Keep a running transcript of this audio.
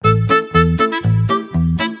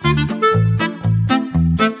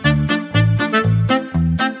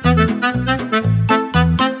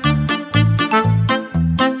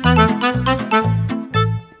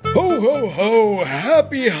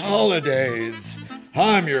Beehives.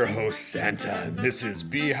 I'm your host, Santa, and this is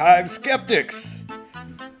Beehive Skeptics.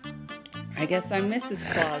 I guess I'm Mrs.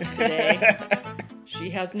 Claus today. She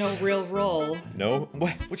has no real role. No?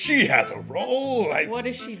 What? She has a role? What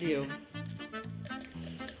does she do?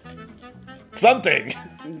 Something.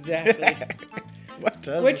 Exactly. What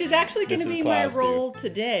does Which is actually going to Mrs. be Claus my role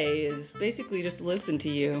today, is basically just listen to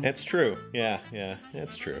you. It's true. Yeah,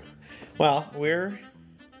 it's true. Well, we're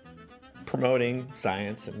promoting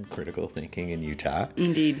science and critical thinking in Utah.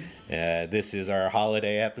 Indeed. This is our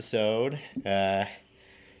holiday episode.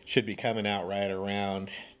 Should be coming out right around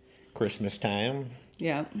Christmas time.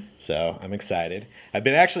 Yeah. So I'm excited. I've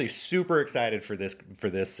been actually super excited for this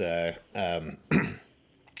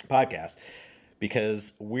podcast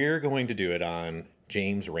because we're going to do it on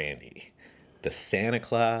James Randi, the Santa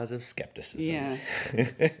Claus of skepticism. Yes.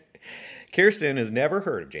 Kirsten has never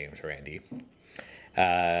heard of James Randi.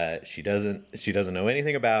 She doesn't know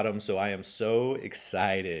anything about him, so I am so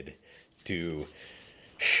excited to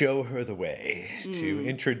show her the way, to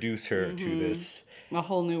introduce her to this a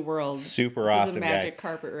whole new world. Super this awesome is a magic guy.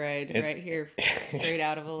 Carpet ride right here, straight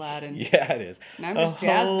out of Aladdin. Yeah, it is. And I'm just a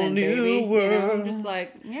Jasmine, whole new baby. world. You know, I'm just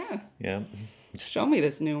like, Yeah. show me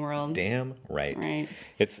this new world. Damn right. Right.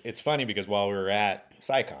 It's funny because while we were at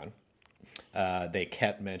SciCon, they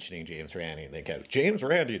kept mentioning James Randi. James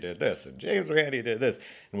Randi did this, and James Randi did this.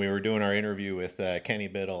 And we were doing our interview with Kenny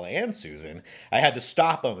Biddle and Susan. I had to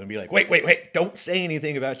stop them and be like, wait, don't say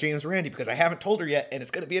anything about James Randi because I haven't told her yet, and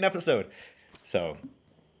it's going to be an episode. So,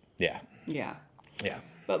 yeah. Yeah. Yeah.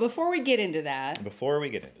 But before we get into that,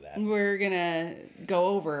 we're going to go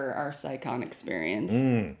over our SciCon experience.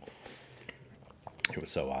 It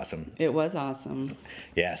was so awesome. It was awesome.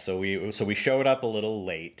 Yeah, so we showed up a little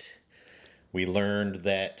late. We learned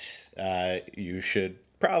that you should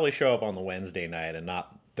probably show up on the Wednesday night and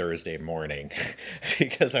not Thursday morning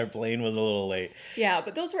because our plane was a little late. Yeah,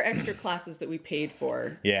 but those were extra classes that we paid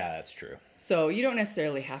for. Yeah, that's true. So you don't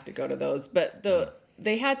necessarily have to go to those, but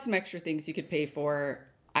they had some extra things you could pay for.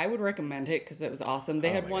 I would recommend it because it was awesome. They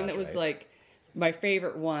had one that was like my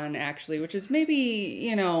favorite one, actually, which is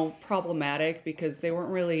maybe, problematic because they weren't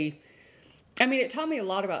really... I mean, it taught me a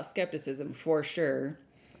lot about skepticism, for sure,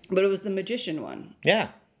 but it was the magician one. Yeah.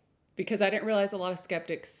 Because I didn't realize a lot of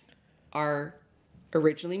skeptics are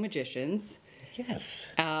originally magicians. Yes.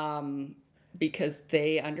 Because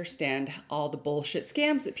they understand all the bullshit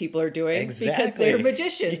scams that people are doing. Exactly. Because they're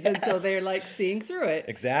magicians. Yes. And so they're like seeing through it.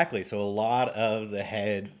 Exactly. So a lot of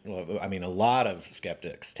a lot of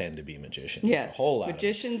skeptics tend to be magicians. Yes. A whole lot.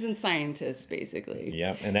 Magicians and scientists, basically.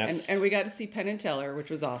 Yep. And we got to see Penn and Teller, which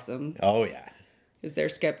was awesome. Oh, yeah. Because they're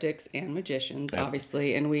skeptics and magicians,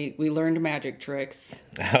 obviously. And we learned magic tricks.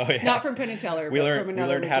 Oh, yeah. Not from Penn and Teller, we but learned, from another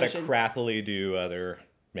We learned magician. how to crappily do other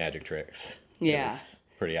magic tricks. Yeah. It was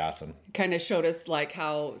pretty awesome. Kind of showed us like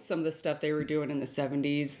how some of the stuff they were doing in the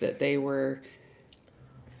 70s that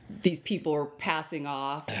these people were passing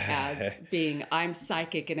off as being, I'm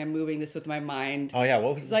psychic and I'm moving this with my mind. Oh yeah,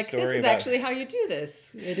 what was the story this is about... actually how you do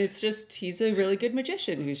this. And it's just, he's a really good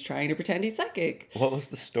magician who's trying to pretend he's psychic. What was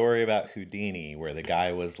the story about Houdini where the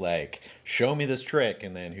guy was like, show me this trick,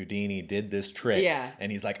 and then Houdini did this trick. Yeah.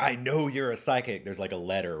 And he's like, I know you're a psychic. There's like a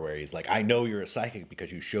letter where he's like, I know you're a psychic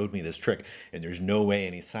because you showed me this trick, and there's no way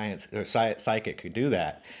any psychic could do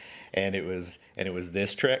that. And it was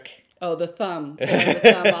this trick. Oh, the thumb. The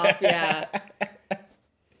thumb off, yeah.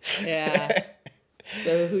 Yeah.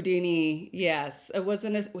 So Houdini, yes. He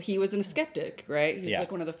wasn't a skeptic, right? He was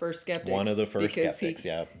like one of the first skeptics. One of the first skeptics,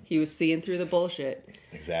 He was seeing through the bullshit.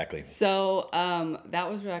 Exactly. So that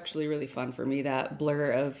was actually really fun for me, that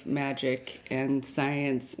blur of magic and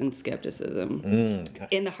science and skepticism.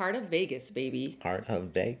 In the heart of Vegas, baby. Heart of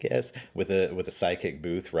Vegas. With a psychic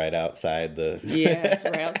booth right outside the... Yes,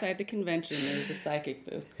 right outside the convention, there's a psychic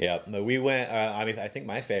booth. Yeah, but we went... I think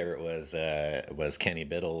my favorite was Kenny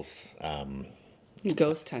Biddle's...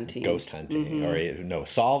 Ghost hunting. Or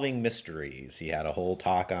solving mysteries. He had a whole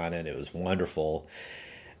talk on it. It was wonderful.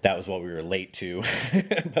 That was what we were late to,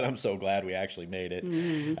 but I'm so glad we actually made it.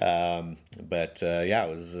 Mm-hmm. It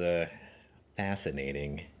was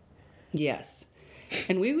fascinating. Yes.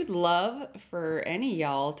 And we would love for any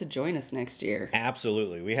y'all to join us next year.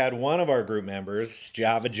 Absolutely. We had one of our group members,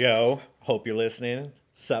 Java Joe. Hope you're listening.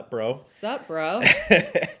 Sup, bro? Sup, bro?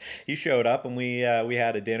 He showed up, and we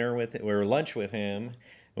had a dinner lunch with him.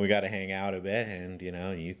 We got to hang out a bit, and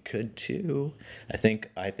you could too. I think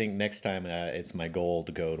next time it's my goal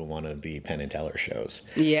to go to one of the Penn and Teller shows.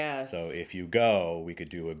 Yes. So if you go, we could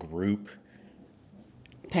do a group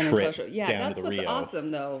Penn and Teller show. Yeah, down that's to the what's Rio.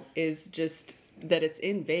 awesome though, is just that it's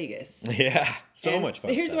in Vegas. Yeah, so And much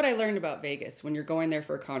fun here's stuff. what I learned about Vegas when you're going there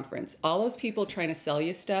for a conference. All those people trying to sell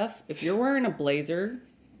you stuff, if you're wearing a blazer,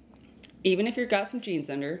 even if you've got some jeans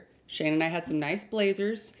under, Shane and I had some nice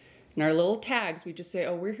blazers, and our little tags, we just say,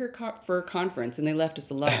 oh, we're here for a conference, and they left us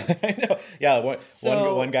alone. I know. Yeah,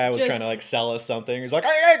 one guy was just- trying to like sell us something. He's like,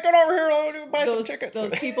 hey, get over here, I'll buy some tickets.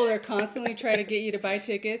 Those people that are constantly trying to get you to buy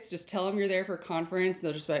tickets, just tell them you're there for a conference, and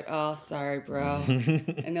they'll just be like, oh, sorry, bro.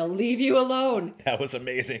 And they'll leave you alone. That was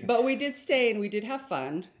amazing. But we did stay, and we did have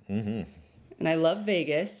fun. Mm-hmm. And I love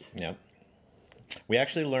Vegas. Yep. We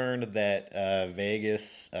actually learned that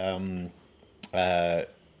Vegas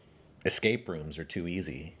escape rooms are too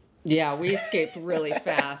easy. Yeah, we escaped really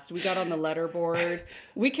fast. We got on the letterboard.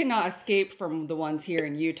 We cannot escape from the ones here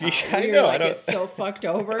in Utah. Yeah, We I know, were I like, don't- it's so fucked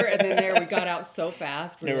over. And then there we got out so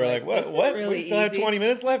fast. They were like, what? Really We still have easy. 20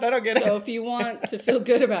 minutes left? I don't get So it. if you want to feel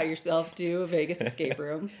good about yourself, do a Vegas escape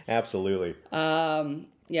room. Absolutely.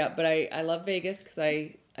 Yeah, but I love Vegas because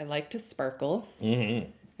I like to sparkle.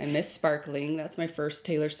 Mm-hmm. I miss sparkling. That's my first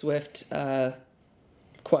Taylor Swift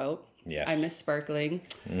quote. Yes. I miss sparkling.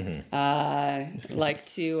 Mm-hmm. Like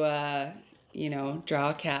to, draw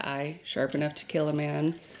a cat eye sharp enough to kill a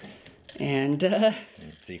man. And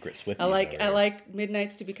Secret Swift. I like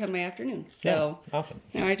midnights to become my afternoon. So yeah, awesome.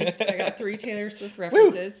 I got 3 Taylor Swift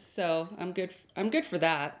references, so I'm good for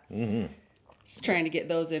that. Mm-hmm. Just trying to get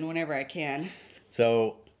those in whenever I can.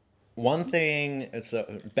 So one thing,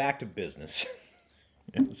 so back to business.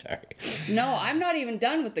 Sorry. No, I'm not even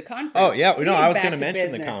done with the conference. Oh, yeah. No, I was Back going to to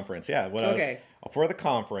mention the business. conference. Yeah. Okay. For the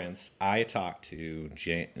conference, I talked to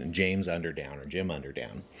James Underdown, or Jim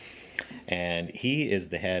Underdown, and he is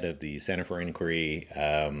the head of the Center for Inquiry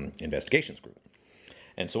Investigations Group.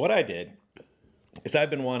 And so what I did is I've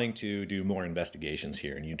been wanting to do more investigations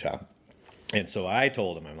here in Utah. And so I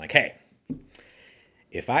told him, I'm like, hey,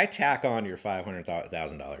 if I tack on your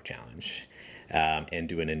 $500,000 challenge and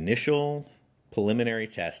do an initial preliminary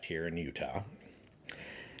test here in Utah,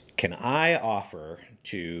 can I offer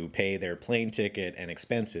to pay their plane ticket and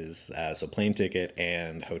expenses, so plane ticket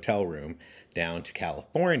and hotel room, down to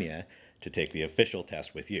California to take the official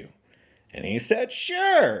test with you? And he said,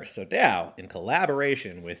 sure. So now, in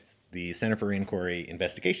collaboration with the Center for Inquiry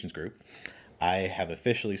Investigations Group, I have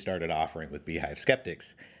officially started offering with Beehive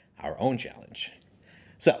Skeptics our own challenge.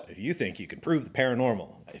 So if you think you can prove the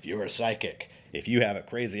paranormal, if you're a psychic, if you have a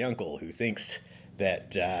crazy uncle who thinks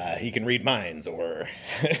that he can read minds, or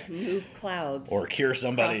Move clouds. or cure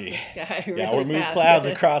somebody, across the sky really or move fast. clouds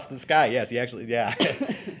across the sky. Yes, he actually, yeah.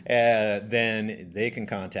 Then they can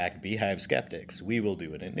contact Beehive Skeptics. We will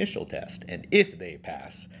do an initial test, and if they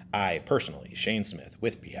pass, I personally, Shane Smith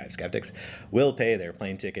with Beehive Skeptics, will pay their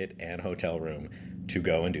plane ticket and hotel room to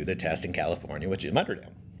go and do the test in California, which is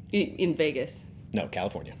Underdown. In Vegas. No,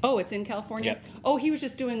 California. Oh, it's in California? Yep. Oh, he was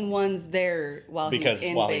just doing ones there while he was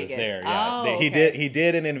in while Vegas. he was there, yeah. Oh, He okay.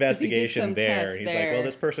 did an investigation some there. tests He's there. like, well,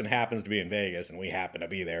 this person happens to be in Vegas, and we happen to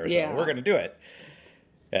be there, so Yeah. we're going to do it.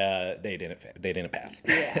 They didn't pass.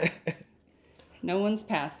 Yeah. No one's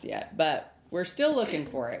passed yet, but we're still looking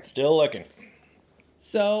for it. Still looking.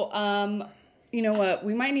 So, you know what?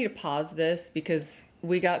 We might need to pause this because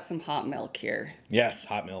we got some hot milk here. Yes,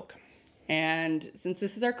 hot milk. And since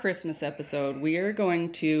this is our Christmas episode, we are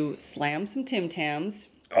going to slam some Tim Tams.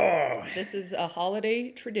 Oh, This is a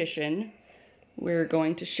holiday tradition we're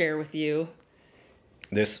going to share with you.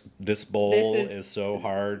 this bowl This is so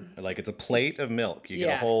hard. Like, it's a plate of milk. You get a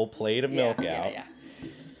Yeah. whole plate of milk out. Yeah.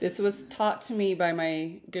 This was taught to me by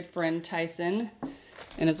my good friend Tyson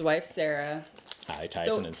and his wife Sarah. Hi,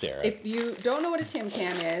 Tyson and Sarah. If you don't know what a Tim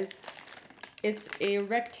Tam is, it's a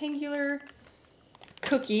rectangular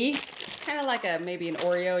cookie. It's kind of like maybe an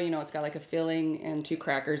Oreo. You know, it's got like a filling and 2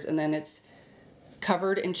 crackers, and then it's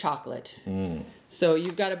covered in chocolate. So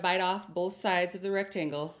you've got to bite off both sides of the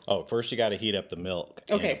rectangle. Oh, first you got to heat up the milk.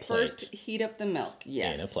 Okay, in a plate. first heat up the milk.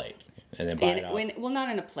 Yes. In a plate. And then bite off. Well, not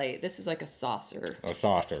in a plate. This is like a saucer. A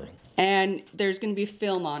saucer. And there's going to be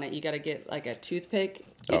film on it. You got to get like a toothpick.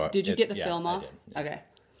 Did you get the film I off? did. Okay.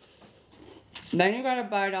 Then you got to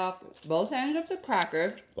bite off both ends of the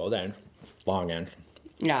cracker. Both ends. Long end.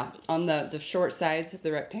 Yeah, on the short sides of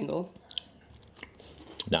the rectangle.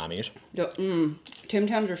 Namis. Tim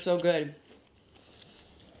Tams are so good.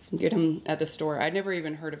 You get them at the store. I'd never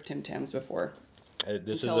even heard of Tim Tams before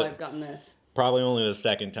This until is I've gotten this. probably only the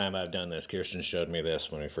second time I've done this. Kirsten showed me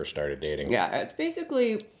this when we first started dating. Yeah, it's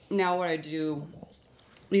basically now what I do.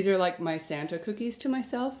 These are like my Santa cookies to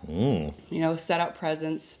myself. You know, set out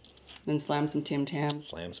presents, then slam some Tim Tams.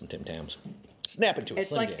 Slam some Tim Tams. Snap into a It's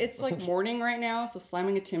Slim like Jim. it's like morning right now, so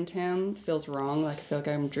slamming a Tim Tam feels wrong. Like I feel like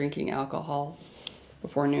I'm drinking alcohol.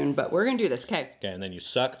 before noon, but we're going to do this. Okay. Okay, and then you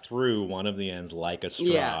suck through one of the ends like a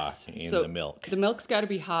straw in so the milk. The milk's got to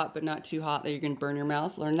be hot, but not too hot that you're going to burn your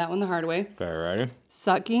mouth. Learn that one the hard way. Okay, ready?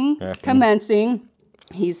 Sucking, commencing.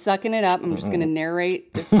 He's sucking it up. I'm just going to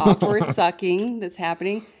narrate this awkward sucking that's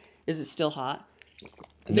happening. Is it still hot?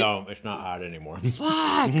 No, it's not hot anymore.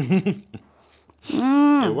 Fuck!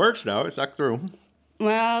 It works now. It sucked through.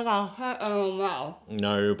 Well, wow.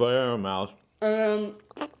 Now you put it in your mouth.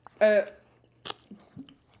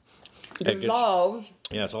 Dissolves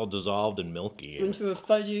It's all dissolved and milky. into a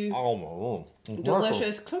fudgy,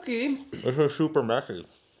 delicious cookie. This is super messy.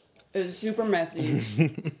 It's super messy.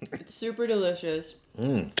 It's super delicious.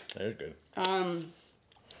 That is good.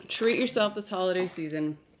 Treat yourself this holiday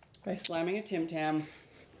season by slamming a Tim Tam.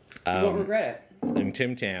 You won't regret it. And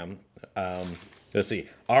Tim Tam, let's see,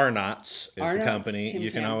 Arnott's is Arnott's the company. Tim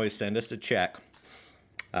You can Tam. always send us a check.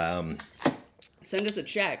 Send us a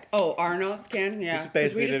check. Oh, Arnott's can? Yeah. It's basically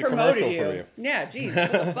 'Cause we did just a promoted commercial you. for you. Yeah, geez,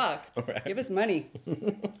 what the fuck? Right. Give us money.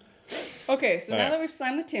 Okay, so now right. that we've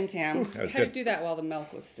slammed the Tim Tam, that was had to good. do that while the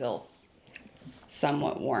milk was still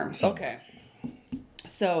somewhat warm. Okay.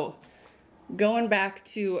 So, going back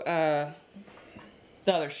to the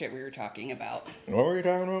other shit we were talking about. What were you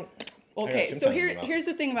talking about? Okay, so here's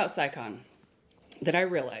the thing about Psychon that I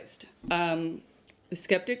realized. The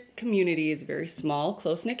skeptic community is a very small,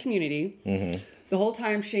 close-knit community. Mm-hmm. The whole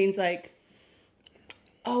time Shane's like,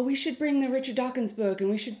 oh, we should bring the Richard Dawkins book and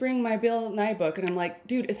we should bring my Bill Nye book. And I'm like,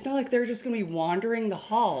 dude, it's not like they're just going to be wandering the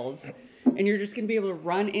halls and you're just going to be able to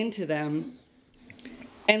run into them.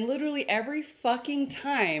 And literally every fucking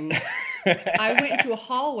time I went into a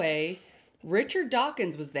hallway, Richard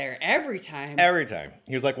Dawkins was there every time. Every time.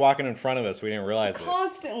 He was like walking in front of us. We didn't realize it.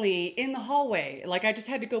 Constantly in the hallway. Like I just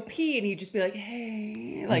had to go pee and he'd just be like,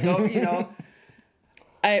 hey, like, oh, you know.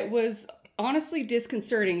 It was honestly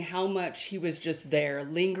disconcerting how much he was just there,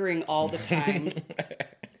 lingering all the time.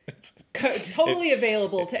 Totally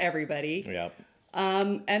available to everybody. Yep.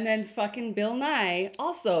 And then fucking Bill Nye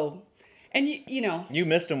also. And you know. You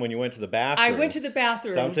missed him when you went to the bathroom. I went to the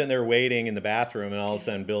bathroom. So I'm sitting there waiting in the bathroom, and all of a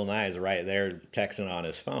sudden Bill Nye is right there texting on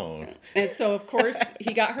his phone. And so, of course,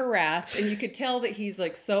 he got harassed, and you could tell that he's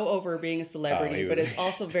like so over being a celebrity, but it's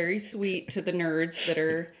also very sweet to the nerds that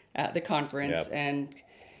are at the conference. Yep.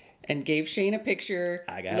 And gave Shane a picture.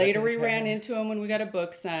 Later, we ran into him when we got a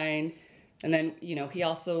book signed. And then, you know, he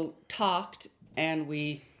also talked, and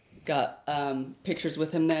we got pictures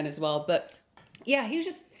with him then as well. But yeah, he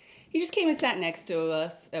just came and sat next to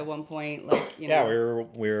us at one point, like, you know. Yeah,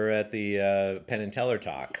 we were at the Penn and Teller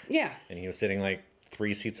talk. Yeah. And he was sitting like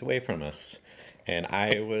 3 seats away from us. And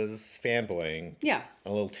I was fanboying. Yeah. A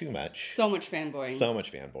little too much. So much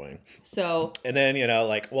fanboying. So. And then, you know,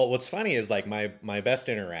 like, well, what's funny is like my best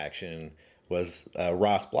interaction was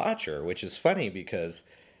Ross Blotcher, which is funny because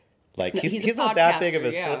like he's not that big of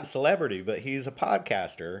a celebrity, but he's a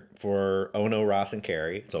podcaster for Oh No, Ross and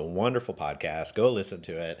Carrie. It's a wonderful podcast. Go listen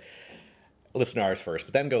to it. Listen to ours first,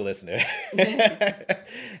 but then go listen to it.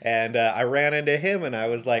 And I ran into him and I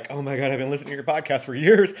was like, oh my God, I've been listening to your podcast for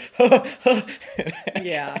years.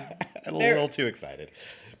 Yeah. A little too excited.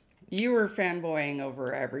 You were fanboying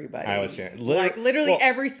over everybody. I was literally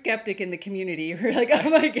every skeptic in the community. You were like, "Oh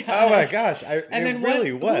my gosh!" Oh my gosh! And then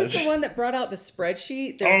really was. Who was the one that brought out the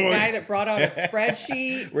spreadsheet? There's a guy that brought out a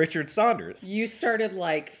spreadsheet. Richard Saunders. You started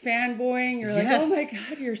like fanboying. You're like, "Oh my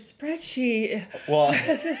God, your spreadsheet!" Well,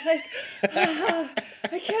 it's just like,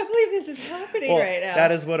 I can't believe this is happening right now.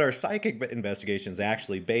 That is what our psychic investigation is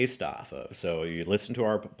actually based off of. So you listen to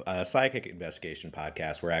our psychic investigation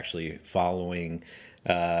podcast. We're actually following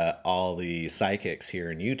all the psychics here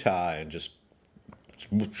in Utah and just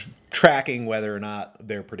tracking whether or not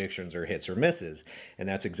their predictions are hits or misses. And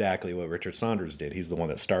that's exactly what Richard Saunders did. He's the one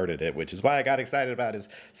that started it, which is why I got excited about his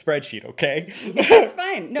spreadsheet, okay? That's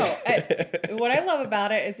fine. No, what I love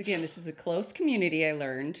about it is, again, this is a close community, I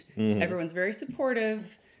learned. Mm-hmm. Everyone's very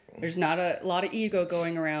supportive. There's not a lot of ego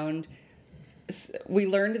going around. We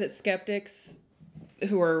learned that skeptics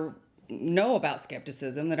who know about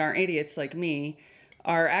skepticism, that aren't idiots like me,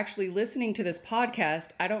 are actually listening to this podcast.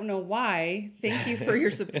 I don't know why. Thank you for your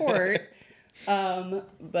support.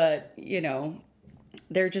 But, you know,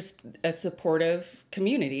 they're just a supportive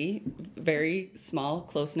community, very small,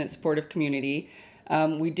 close-knit supportive community.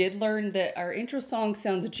 We did learn that our intro song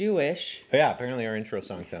sounds Jewish. Yeah, apparently our intro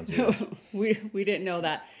song sounds Jewish. we didn't know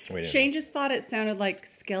that. Shane just thought it sounded like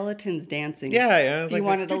skeletons dancing. Yeah. If you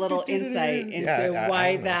wanted a little insight into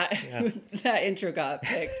why that intro got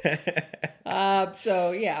picked.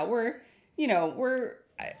 So yeah, we're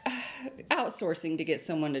outsourcing to get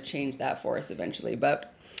someone to change that for us eventually.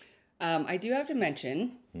 But I do have to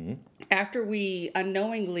mention, after we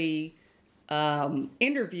unknowingly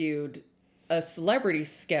interviewed a celebrity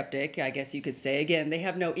skeptic, I guess you could say. Again, they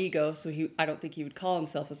have no ego, so I don't think he would call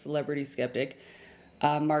himself a celebrity skeptic.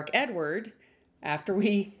 Mark Edward, after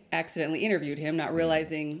we accidentally interviewed him, not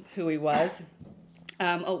realizing who he was.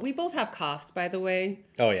 We both have coughs, by the way.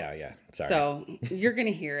 Oh, yeah. Sorry. So you're going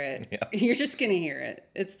to hear it. Yeah. You're just going to hear it.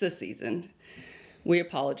 It's the season. We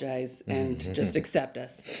apologize and just accept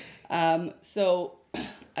us. So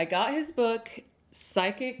I got his book,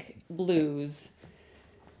 Psychic Blues.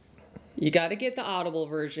 You got to get the Audible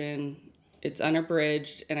version. It's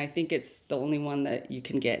unabridged, and I think it's the only one that you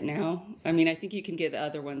can get now. I mean, I think you can get the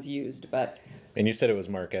other ones used, but... And you said it was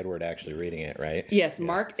Mark Edward actually reading it, right? Yes, yeah.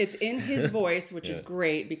 Mark, it's in his voice, which is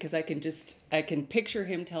great, because I can picture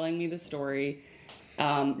him telling me the story.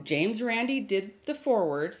 James Randi did the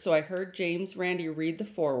foreword, so I heard James Randi read the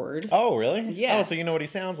foreword. Oh, really? Yes. Oh, so you know what he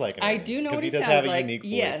sounds like. I do know what he sounds like. Because he does have a unique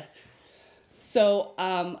voice. Yes. So,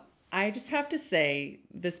 I just have to say,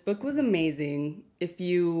 this book was amazing. If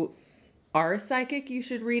you are a psychic, you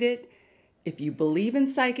should read it. If you believe in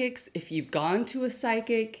psychics, if you've gone to a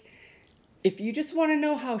psychic, if you just want to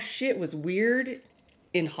know how shit was weird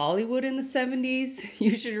in Hollywood in the 70s,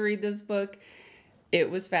 you should read this book. It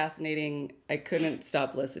was fascinating. I couldn't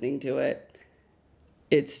stop listening to it.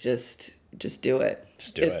 It's just do it.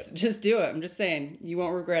 Just do it. I'm just saying, you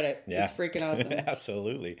won't regret it. Yeah. It's freaking awesome.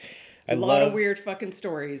 Absolutely. A lot of weird fucking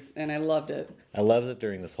stories, and I loved it. I love that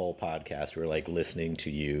during this whole podcast, we're like listening to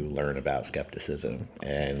you learn about skepticism,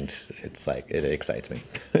 and it's like, it excites me.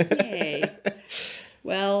 Yay.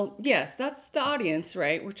 Well, yes, that's the audience,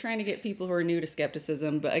 right? We're trying to get people who are new to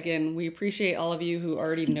skepticism, but again, we appreciate all of you who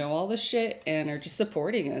already know all this shit and are just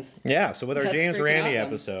supporting us. Yeah, so with our James Randi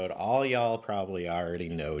episode, all y'all probably already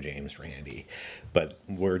know James Randi, but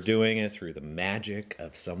we're doing it through the magic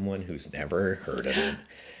of someone who's never heard of him.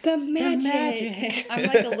 The magic. I'm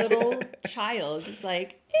like a little child, just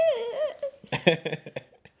like,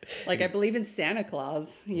 like I believe in Santa Claus,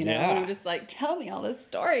 you know? Yeah. And I'm just like, tell me all the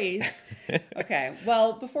stories. Okay,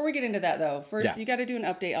 well, before we get into that, though, first you got to do an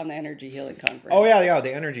update on the Energy Healing Conference. Oh, yeah,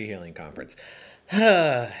 the Energy Healing Conference.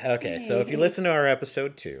 Okay, so if you listen to our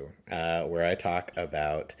episode 2, where I talk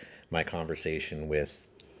about my conversation with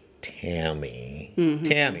Tammy,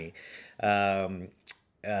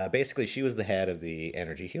 basically, she was the head of the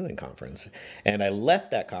Energy Healing Conference, and I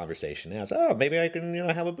left that conversation as, maybe I can,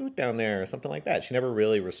 have a booth down there or something like that. She never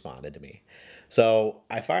really responded to me. So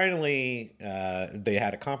I finally, they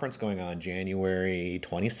had a conference going on January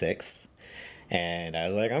 26th, and I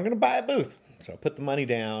was like, I'm going to buy a booth. So I put the money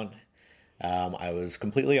down. I was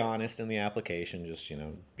completely honest in the application, just,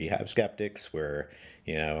 have skeptics where,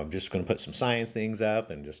 I'm just going to put some science things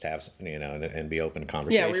up and just have, and be open to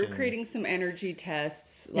conversation. Yeah, we were creating some energy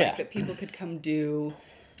tests that people could come do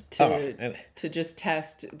to just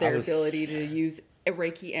test their ability to use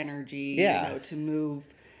Reiki energy, to move.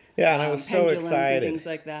 Yeah, and I was so excited. And things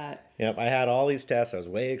like that. Yep, I had all these tests. I was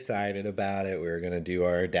way excited about it. We were going to do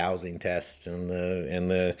our dowsing tests and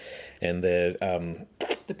the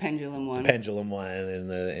pendulum one. I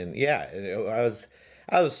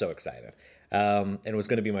was so excited. And it was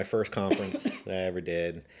going to be my first conference that I ever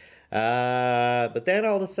did. But then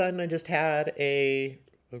all of a sudden I just had a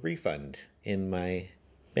refund in my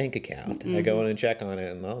bank account. Mm-hmm. I go in and check on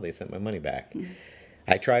it, and they sent my money back. Mm-hmm.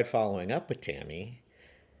 I tried following up with Tammy.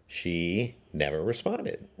 She never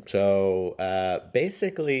responded. So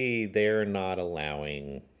basically, they're not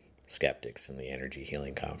allowing skeptics in the Energy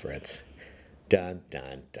Healing Conference. Dun,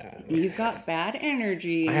 dun, dun. You've got bad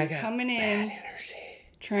energy coming in.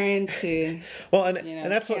 Trying to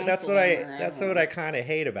and that's what I kind of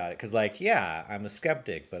hate about it, because I'm a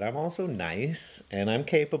skeptic, but I'm also nice, and I'm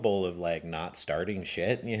capable of not starting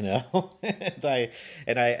shit, and I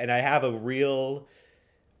have a real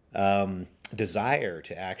desire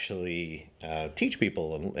to actually teach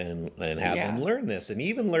people and have them learn this, and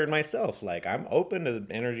even learn myself. I'm open to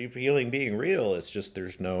energy healing being real. It's just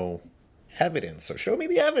there's no evidence. So show me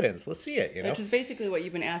the evidence. Let's see it. Which is basically what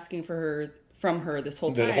you've been asking from her this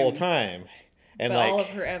whole time. The whole time. And but all of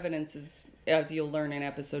her evidence is, as you'll learn in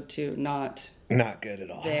episode 2, not good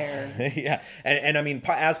at all. There. Yeah. And I mean,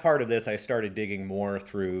 as part of this, I started digging more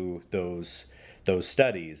through those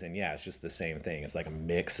studies, and it's just the same thing. It's like a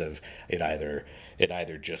mix of it either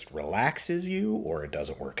just relaxes you or it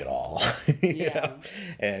doesn't work at all. you know?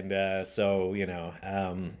 And so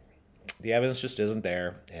the evidence just isn't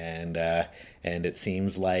there, and it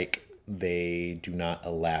seems like they do not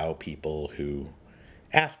allow people who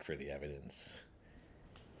ask for the evidence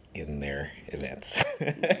in their events.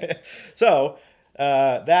 So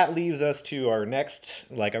That leaves us to our next,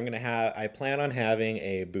 I plan on having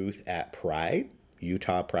a booth at Pride,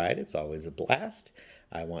 Utah Pride. It's always a blast.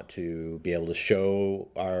 I want to be able to show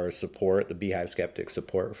our support, the Beehive Skeptics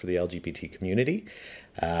support for the LGBT community.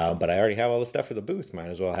 But I already have all the stuff for the booth. Might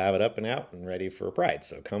as well have it up and out and ready for Pride.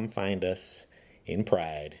 So come find us in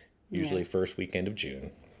Pride, usually first weekend of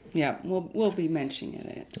June. Yeah, we'll be mentioning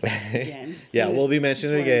it again. Yeah, we'll be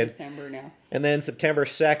mentioning it again. December now. And then September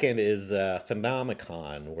 2nd is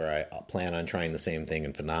Phenomicon, where I plan on trying the same thing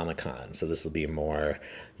in Phenomicon. So this will be more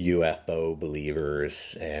UFO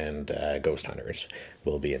believers and ghost hunters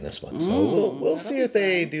will be in this one. So we'll see if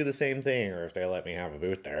they do the same thing or if they let me have a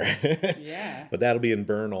booth there. Yeah. But that'll be in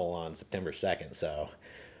Bernal on September 2nd. So,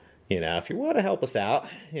 if you want to help us out,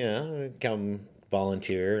 come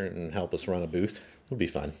volunteer and help us run a booth. It'll be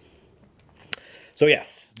fun. So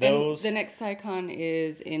yes, those. And the next SciCon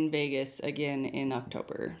is in Vegas again in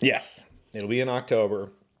October. Yes, it'll be in October.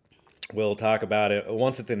 We'll talk about it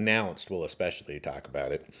once it's announced. We'll especially talk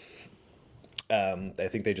about it. I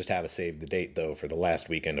think they just have a save the date though for the last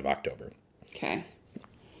weekend of October. Okay.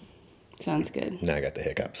 Sounds good. Now I got the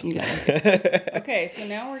hiccups. You got it. Okay, so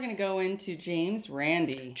now we're going to go into James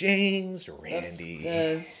Randi. James Randi.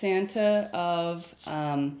 The Santa of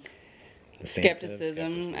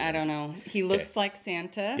skepticism. I don't know. He looks like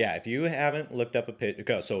Santa. Yeah, if you haven't looked up a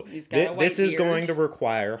picture, so this is going to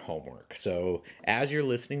require homework. So as you're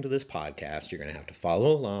listening to this podcast, you're going to have to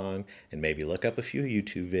follow along and maybe look up a few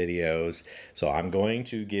YouTube videos. So I'm going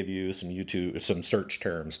to give you some search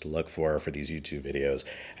terms to look for these YouTube videos.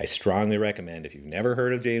 I strongly recommend, if you've never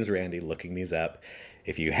heard of James Randi, looking these up.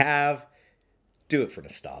 If you have, do it for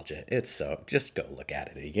nostalgia. Just go look at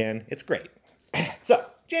it again. It's great. So,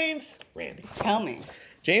 James Randi. Tell me.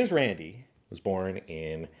 James Randi was born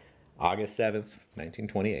in August 7th,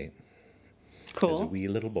 1928. Cool. As a wee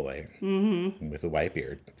little boy with a white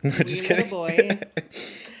beard. Just kidding. Little boy.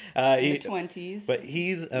 In the 20s. But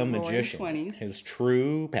he's a magician. 20s. His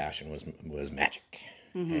true passion was magic.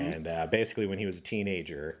 Mm-hmm. And basically, when he was a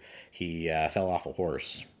teenager, he fell off a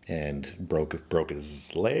horse and broke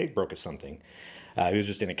his leg, broke his something. He was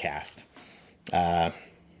just in a cast.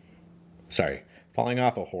 Falling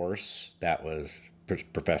off a horse, that was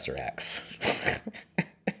Professor X.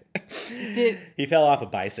 He fell off a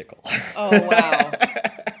bicycle. Oh, wow.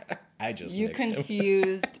 You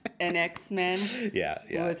confused an X-Men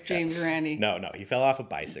with James Randi. No, he fell off a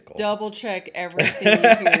bicycle. Double check everything you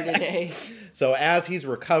hear today. So as he's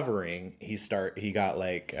recovering, he got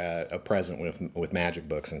like a present with magic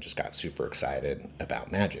books and just got super excited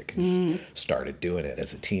about magic and just started doing it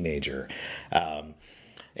as a teenager.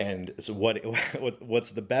 And so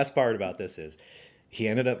what's the best part about this is he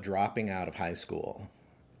ended up dropping out of high school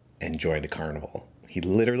and joined a carnival. He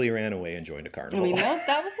literally ran away and joined a carnival. I mean,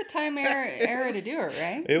 that was the time era to do it,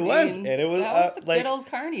 right? It was the good old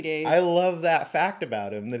carny days. I love that fact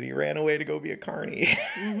about him, that he ran away to go be a carny.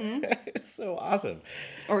 Mm-hmm. It's so awesome.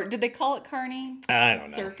 Or did they call it carny? I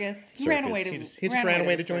don't know. Circus. He ran away to he just ran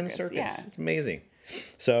away to join the circus. Yeah. It's amazing.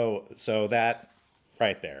 So that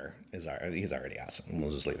right there he's already awesome.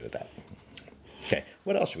 We'll just leave it at that. Okay,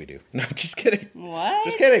 what else should we do? No, just kidding. What?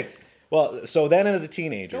 Just kidding. Well, so then as a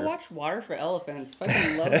teenager... Let's go watch Water for Elephants.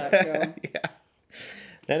 Fucking love that show. Yeah.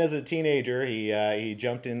 Then as a teenager, he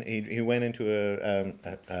jumped in... He went into a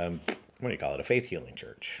what do you call it? A faith healing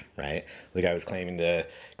church, right? The guy was claiming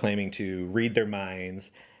to read their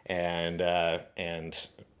minds and was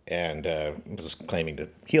claiming to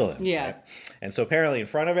heal them. Yeah. Right? And so apparently in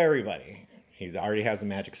front of everybody, he already has the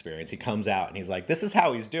magic experience. He comes out and he's like, this is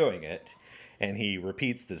how he's doing it. And he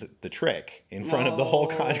repeats the trick in front of the whole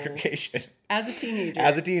congregation. As a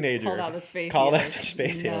teenager. Called out the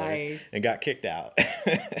faith healer. And got kicked out.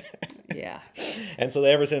 Yeah. And so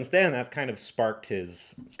ever since then, that's kind of sparked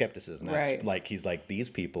his skepticism. That's right. Like, he's like,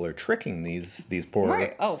 these people are tricking these poor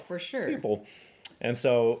right. Oh, for sure. people. And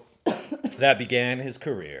so that began his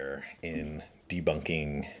career in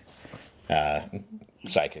debunking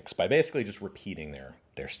psychics by basically just repeating their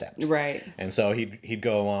steps. Right. And so he'd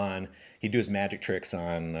go on, he'd do his magic tricks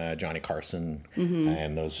on Johnny Carson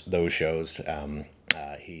and those shows.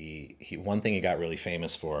 He one thing he got really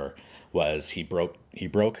famous for was he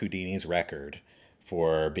broke Houdini's record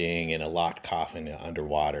for being in a locked coffin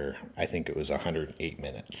underwater. I think it was 108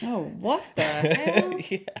 minutes. Oh, what the hell?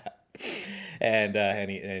 Yeah.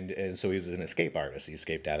 And so he's an escape artist. He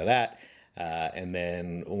escaped out of that. And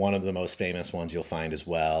then one of the most famous ones you'll find as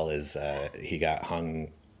well is he got hung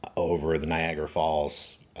over the Niagara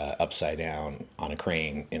Falls upside down on a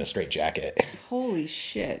crane in a straitjacket. Holy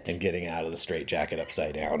shit. And getting out of the straitjacket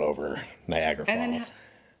upside down over Niagara Falls. And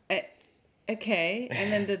then Okay.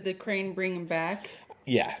 And then did the crane bring him back?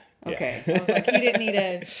 Yeah. Okay. I was like, he didn't need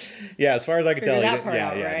to. Yeah, as far as I could tell, Figure he that didn't, part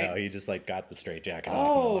out, yeah, right? no, he just like got the straight jacket off and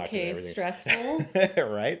Oh, unlocked it and okay. everything.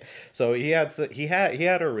 Stressful. Right? So he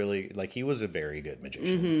had a really, like, he was a very good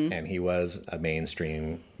magician, and he was a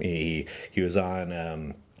mainstream. He was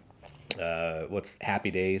on what's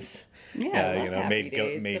Happy Days. Yeah, I love Happy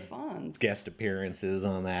Days, made the Fonz. guest appearances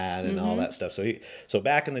on that and all that stuff. So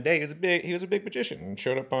back in the day, he was a big magician and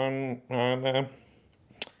showed up on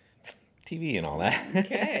TV and all that.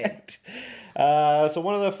 Okay. So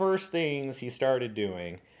one of the first things he started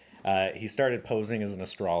doing, he started posing as an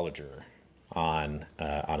astrologer on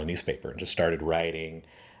a newspaper and just started writing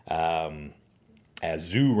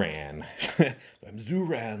as Zuran. I'm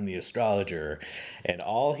Zuran the astrologer. And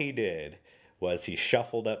all he did was he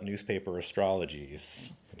shuffled up newspaper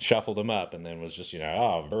astrologies, shuffled them up, and then was just,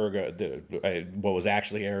 Virgo, what was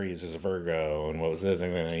actually Aries is a Virgo, and what was this,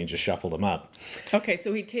 and then he just shuffled them up. Okay,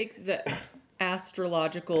 so he'd take the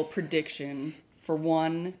astrological prediction for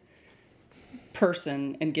one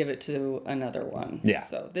person and give it to another one. Yeah.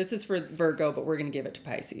 So this is for Virgo, but we're going to give it to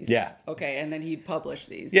Pisces. Yeah. Okay, and then he'd publish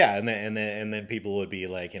these. Yeah, and then people would be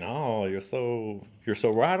like, oh, you're so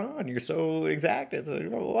right on, you're so exact, it's blah,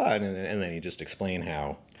 blah, blah. And then he just explain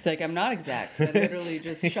how. It's like, I'm not exact. I literally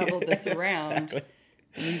just shoveled this around. Exactly.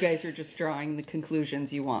 And you guys are just drawing the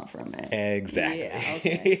conclusions you want from it. Exactly. Yeah,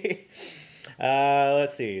 okay.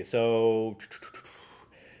 Let's see. So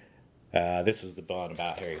this is the one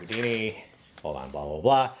about Harry Houdini. Hold on, blah blah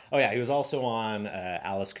blah. Oh yeah, he was also on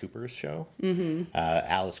Alice Cooper's show. Mm-hmm.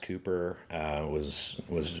 Alice Cooper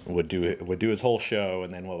would do his whole show,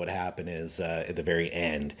 and then what would happen is at the very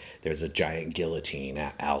end, there's a giant guillotine.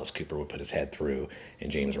 Alice Cooper would put his head through,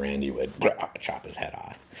 and James Randi would chop his head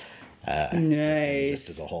off. Nice. Just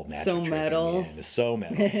as a whole magic So trick. metal. It's so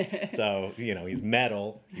metal. So, he's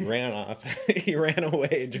metal. He ran off. He ran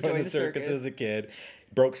away and joined the circus as a kid.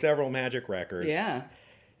 Broke several magic records. Yeah.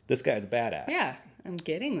 This guy's a badass. Yeah, I'm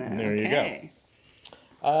getting that. There okay. you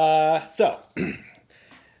go. So,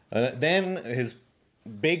 then his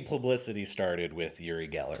big publicity started with Uri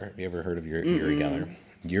Geller. Have you ever heard of Uri Geller?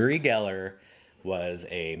 Uri Geller was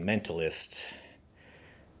a mentalist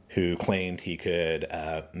who claimed he could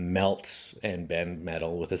melt and bend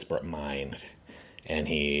metal with his mind. And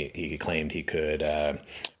he claimed he could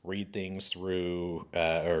read things through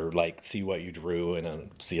or like see what you drew in a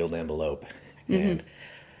sealed envelope.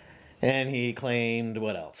 And he claimed,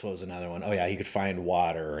 what else? What was another one? Oh yeah, he could find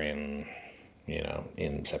water in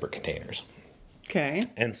separate containers. Okay.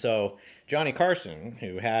 And so Johnny Carson,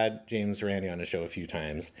 who had James Randi on the show a few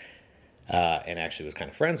times, and actually was kind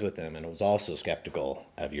of friends with him and was also skeptical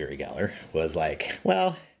of Uri Geller, was like,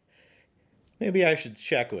 well, maybe I should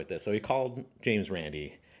check with this. So he called James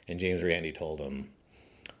Randi, and James Randi told him,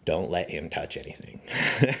 don't let him touch anything.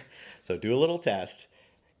 So do a little test,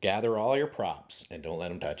 gather all your props, and don't let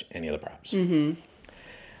him touch any of the props.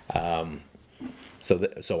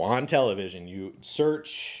 So on television, you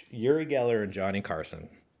search Uri Geller and Johnny Carson.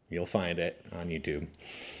 You'll find it on YouTube.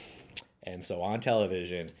 And so on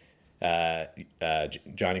television,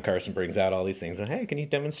 Johnny Carson brings out all these things and, hey, can you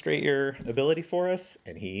demonstrate your ability for us?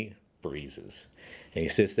 And he freezes. And he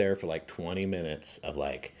sits there for like 20 minutes of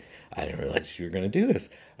like, I didn't realize you were going to do this.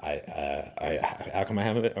 How come I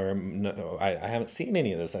haven't, or no, I haven't seen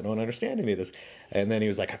any of this. I don't understand any of this. And then he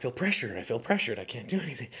was like, I feel pressured. I can't do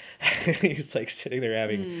anything. He was like sitting there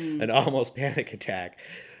having an almost panic attack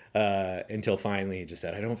until finally he just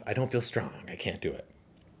said, I don't feel strong. I can't do it.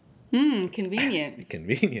 Convenient.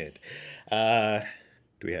 Convenient. Do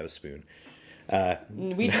we have a spoon?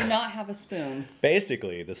 We do not have a spoon.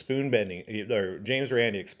 Basically, the spoon bending, or James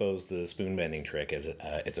Randi exposed the spoon bending trick as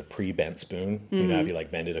it's a pre-bent spoon. If you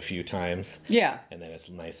like bend it a few times. Yeah. And then it's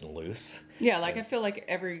nice and loose. Yeah, like I feel like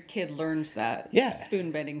every kid learns that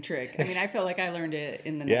spoon bending trick. I mean, I feel like I learned it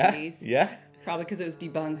in the 90s. Yeah. Probably because it was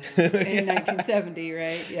debunked in 1970,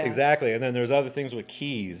 right? Yeah. Exactly. And then there's other things with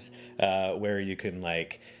keys where you can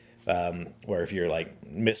like, where if you're like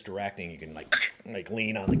misdirecting, you can like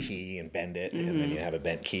lean on the key and bend it, and then you have a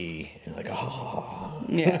bent key, and you're like, oh.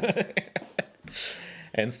 Yeah.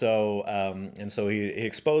 And so he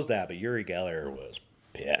exposed that, but Uri Geller was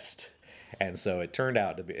pissed. And so it turned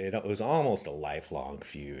out to be, it was almost a lifelong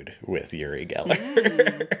feud with Uri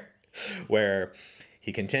Geller, where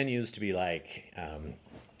he continues to be like,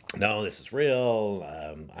 no, this is real.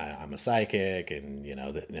 I'm a psychic, and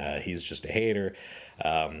he's just a hater.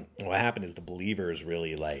 What happened is the believers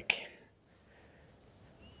really like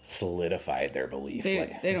solidified their belief.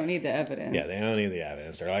 They don't need the evidence. Yeah, they don't need the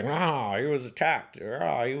evidence. They're like, oh, he was attacked, or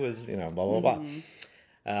oh, he was, blah blah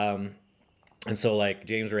blah. And so, like,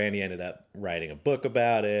 James Randi ended up writing a book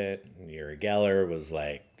about it. Uri Geller was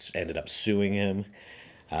like, ended up suing him.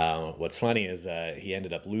 What's funny is he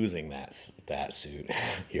ended up losing that suit.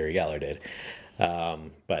 Uri Geller did.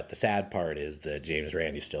 But the sad part is that James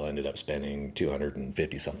Randi still ended up spending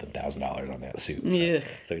 $250,000 on that suit.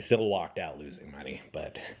 So he still walked out losing money,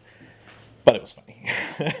 but it was funny.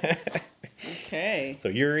 Okay. So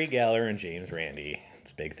Uri Geller and James Randi,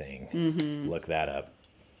 it's a big thing. Mm-hmm. Look that up.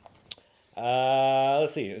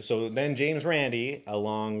 Let's see. So then James Randi,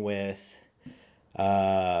 along with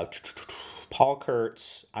Paul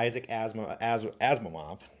Kurtz, Isaac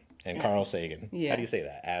Asimov, and Carl Sagan. Yes. How do you say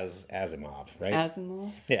that? Asimov, right?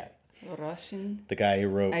 Asimov? Yeah. Russian? The guy who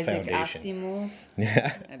wrote Isaac Foundation. Asimov?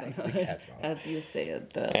 Yeah. I don't know. How do you say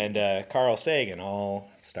it? And Carl Sagan all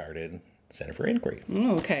started Center for Inquiry.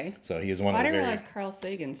 Oh, okay. So he was one of I the didn't realize Carl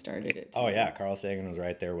Sagan started it, too. Oh, yeah. Carl Sagan was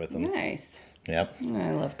right there with him. Nice. Yep.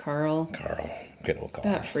 I love Carl. Good old Carl.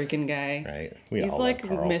 That freaking guy. Right? He's all like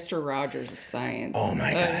love Carl. Mr. Rogers of science. Oh,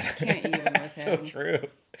 my God. I just can't even with That's so him. true.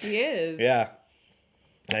 He is. Yeah.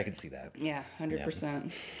 I can see that. Yeah,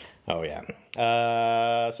 100%. Oh, yeah.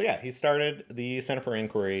 So, yeah, he started the Center for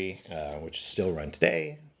Inquiry, which is still run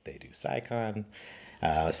today. They do SciCon.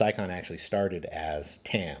 SciCon actually started as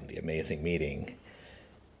TAM, the Amazing Meeting,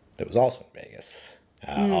 that was also in Vegas,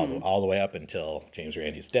 all the way up until James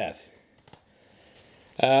Randi's death.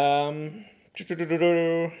 Sorry,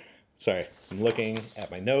 I'm looking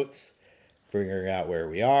at my notes, figuring out where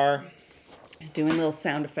we are. Doing little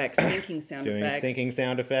sound effects, thinking sound Doing effects. thinking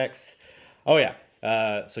sound effects. Oh, yeah.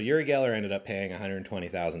 So Uri Geller ended up paying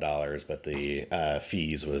 $120,000, but the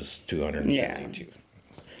fees was $272,000.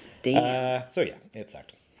 Damn. So yeah, it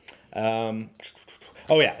sucked. Oh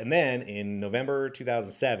yeah, and then in November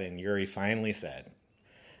 2007, Uri finally said,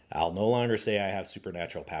 "I'll no longer say I have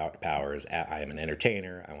supernatural powers. I am an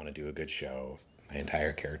entertainer. I want to do a good show. My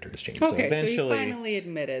entire character has changed." Okay, so eventually, he finally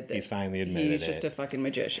admitted that he's just a fucking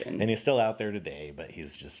magician. And he's still out there today, but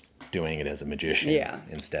he's just doing it as a magician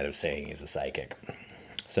instead of saying he's a psychic.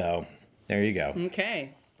 So there you go.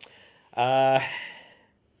 Okay.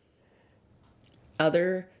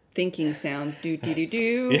 Other thinking sounds. Do do do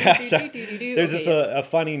do. Yeah. Do, So do, do, do, do. there's Okay, just a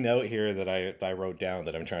funny note here that I wrote down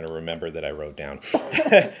that I'm trying to remember that I wrote down.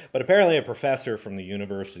 But apparently, a professor from the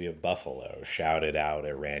University of Buffalo shouted out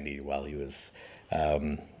at Randi while he was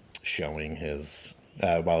showing his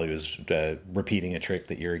while he was repeating a trick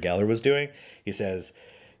that Uri Geller was doing. He says,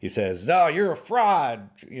 "No, you're a fraud.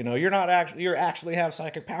 You know, you actually have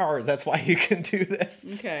psychic powers. That's why you can do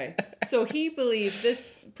this." Okay. So he believed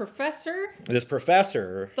this professor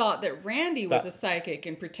thought that Randi was a psychic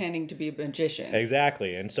and pretending to be a magician.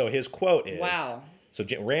 Exactly. And so his quote is, wow. So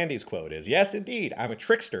Randi's quote is, "Yes, indeed. I'm a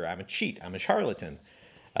trickster. I'm a cheat. I'm a charlatan.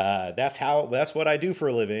 That's what I do for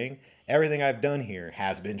a living. Everything I've done here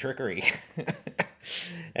has been trickery."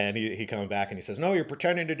 And he comes back and he says, "No, you're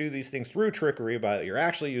pretending to do these things through trickery, but you're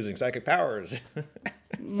actually using psychic powers."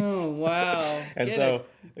 Oh, wow. And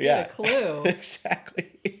get a clue.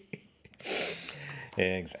 Exactly.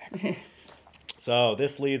 Exactly. So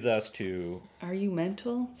this leads us to... Are you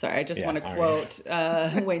mental? Sorry, I just want to quote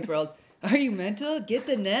Wayne's World. Are you mental? Get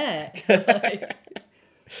the net.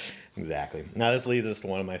 Exactly. Now this leads us to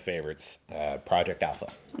one of my favorites, Project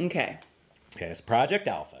Alpha. Okay. Okay, it's Project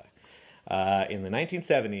Alpha. In the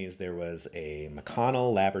 1970s, there was a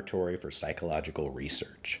McConnell Laboratory for Psychological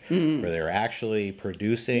Research, where they were actually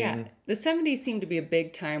producing... Yeah, the 70s seemed to be a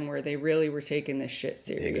big time where they really were taking this shit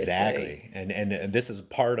seriously. Exactly. And this is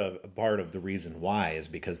part of the reason why is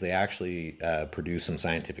because they actually produced some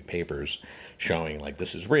scientific papers showing, like,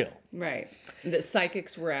 this is real. Right. That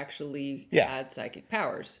psychics were actually had psychic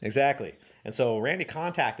powers. Exactly. And so Randi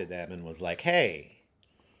contacted them and was like, "Hey...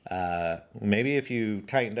 maybe if you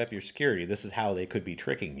tightened up your security, this is how they could be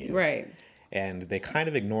tricking you." Right. And they kind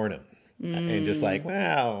of ignored him and just like,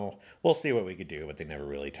 "Well, we'll see what we could do," but they never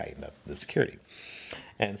really tightened up the security.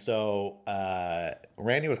 And so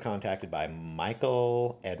Randi was contacted by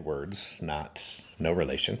Michael Edwards, no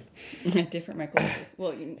relation. Different Michael Edwards.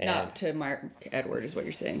 Well, not to Mark Edward is what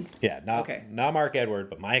you're saying. Yeah, not Mark Edward,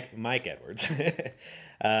 but Mike Edwards.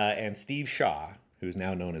 And Steve Shaw, who's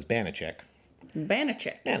now known as Banachek.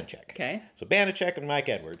 Banachek. Okay. So Banachek and Mike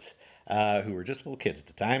Edwards, who were just little kids at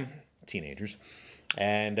the time, teenagers,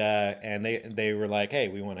 and they were like, "Hey,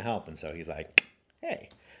 we want to help," and so he's like, "Hey,"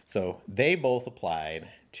 so they both applied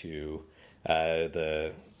to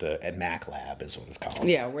the MAC lab is what it's called.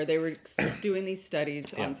 Yeah, where they were doing these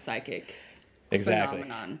studies on psychic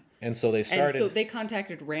phenomenon. And so they started. And so they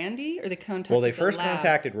contacted Randi, or they contacted. Well, they first lab?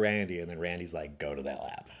 contacted Randi, and then Randi's like, "Go to that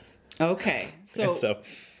lab." Okay, so.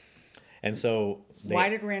 And so Why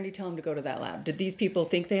did Randy tell him to go to that lab? Did these people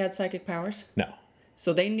think they had psychic powers? No.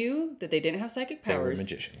 So they knew that they didn't have psychic powers. They were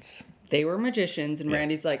magicians. They were magicians, and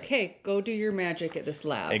Randy's like, "Hey, go do your magic at this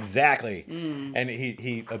lab." Exactly. And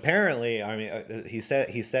he apparently, I mean, he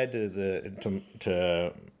said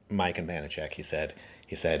to Mike and Banachek, he said,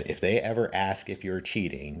 if they ever ask if you're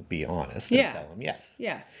cheating, be honest and tell them yes.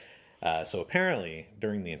 Yeah. So apparently,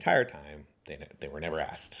 during the entire time, they were never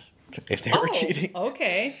asked if they were cheating.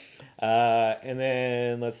 Okay. And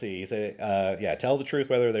then let's see. He said, tell the truth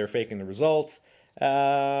whether they're faking the results.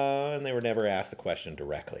 And they were never asked the question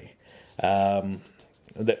directly.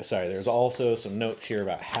 There's also some notes here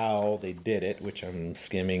about how they did it, which I'm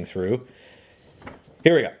skimming through.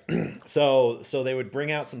 Here we go. So they would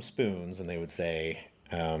bring out some spoons and they would say,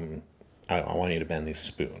 I want you to bend these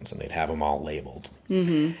spoons, and they'd have them all labeled.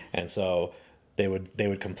 Mm-hmm. And so they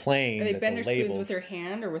would complain. They that bend the their labels, spoons with their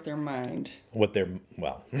hand or with their mind? Well,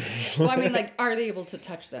 I mean, like, are they able to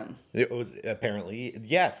touch them? It was apparently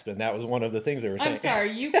yes, but that was one of the things they were saying. I'm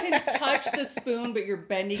sorry, you can touch the spoon, but you're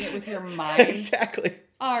bending it with your mind. Exactly.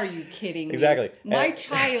 Are you kidding me? Exactly. My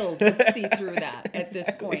child would see through that at this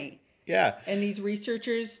point. Yeah. And these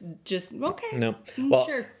researchers just, okay. No. Well,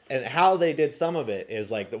 sure. And how they did some of it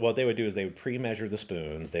is like what they would do is they would pre-measure the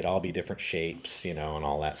spoons. They'd all be different shapes, and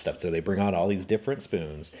all that stuff. So they bring out all these different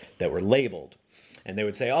spoons that were labeled. And they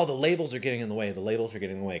would say, oh, the labels are getting in the way. The labels are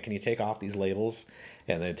getting in the way. Can you take off these labels?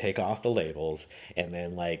 And then take off the labels. And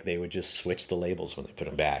then, they would just switch the labels when they put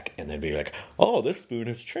them back. And then be like, oh, this spoon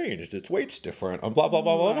has changed. Its weight's different. Blah, blah, blah,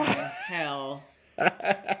 blah, blah. Hell.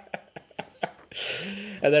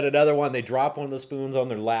 And then another one, they drop one of the spoons on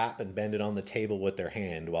their lap and bend it on the table with their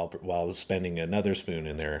hand while spending another spoon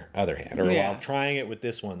in their other hand. Or while trying it with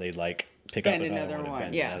this one, they'd pick up another one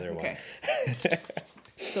and bend another one.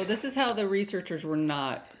 So this is how the researchers were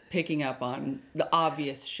not picking up on the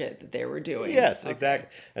obvious shit that they were doing. Yes, exactly.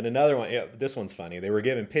 And another one, this one's funny. They were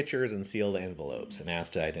given pictures and sealed envelopes and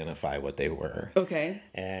asked to identify what they were. Okay.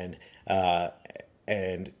 And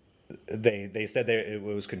they said it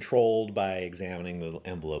was controlled by examining the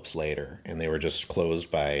envelopes later, and they were just closed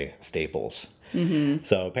by staples. Mm-hmm.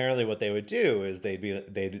 So apparently, what they would do is they'd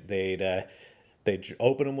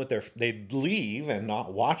open them they'd leave and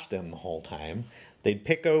not watch them the whole time. They'd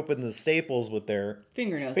pick open the staples with their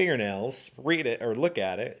fingernails, read it or look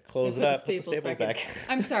at it, close it up, put the staples back.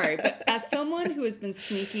 I'm sorry, but as someone who has been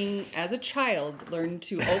sneaking as a child, learned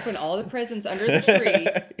to open all the presents under the tree.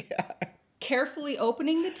 Carefully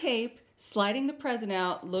opening the tape, sliding the present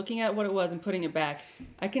out, looking at what it was, and putting it back.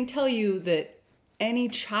 I can tell you that any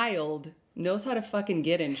child knows how to fucking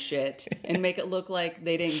get in shit and make it look like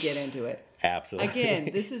they didn't get into it. Absolutely. Again,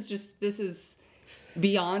 this is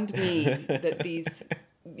beyond me that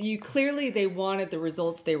they wanted the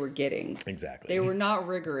results they were getting. Exactly. They were not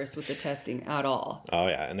rigorous with the testing at all. Oh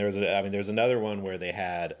yeah, and there's another one where they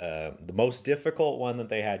had the most difficult one that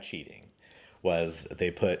they had cheating. Was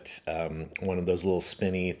they put one of those little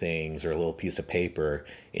spinny things or a little piece of paper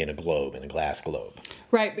in a glass globe.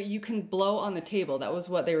 Right, but you can blow on the table. That was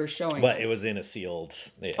what they were showing But us. It was in a sealed...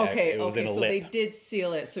 It was in a lip. They did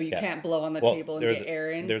seal it so you can't blow on the table and get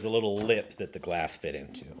air in? There's a little lip that the glass fit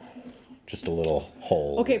into. Just a little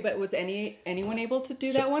hole. Okay, but was anyone able to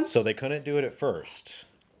do that one? So they couldn't do it at first.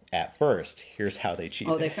 Here's how they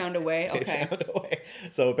cheated. Oh, they found a way? Okay. They found a way.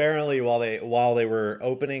 So apparently while they were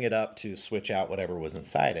opening it up to switch out whatever was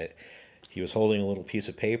inside it, he was holding a little piece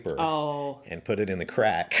of paper and put it in the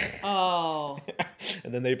crack. Oh.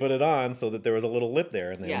 And then they put it on so that there was a little lip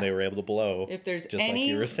there, and then they were able to blow. If there's just like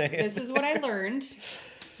you were saying. This is what I learned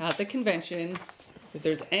at the convention. If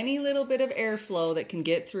there's any little bit of airflow that can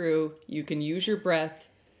get through, you can use your breath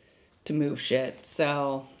to move shit.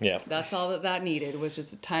 So that's all that needed was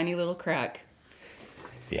just a tiny little crack.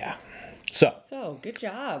 Yeah. So good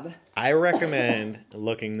job. I recommend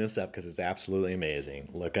looking this up because it's absolutely amazing.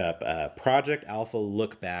 Look up Project Alpha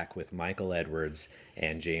Look Back with Michael Edwards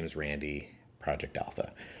and James Randi, Project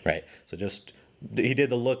Alpha. Right. So he did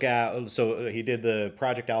the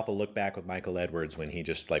Project Alpha Look Back with Michael Edwards when he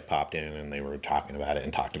just popped in and they were talking about it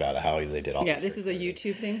and talked about how they did all this. Yeah, this is a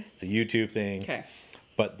YouTube thing? It's a YouTube thing. Okay.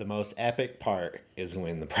 But the most epic part is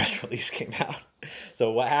when the press release came out.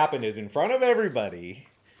 So what happened is in front of everybody,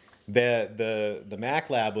 the Mac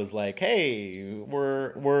Lab was like, "Hey,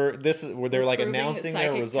 they're announcing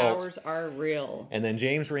their results. Powers are real." And then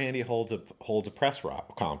James Randi holds a press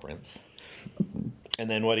conference. And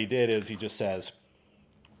then what he did is he just says,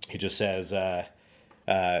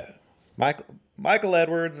 Michael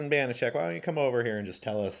Edwards and Banachek, why don't you come over here and just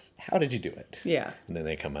tell us, how did you do it? Yeah. And then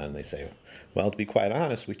they come on and they say, well, to be quite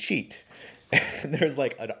honest, we cheat. And there's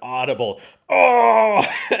like an audible, oh!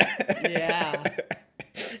 Yeah.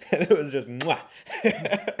 And it was just, mwah.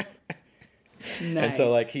 Nice. And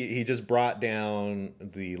so like he just brought down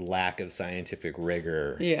the lack of scientific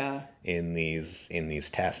rigor in these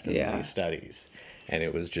tests and these studies. And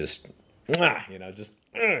it was just, you know, just,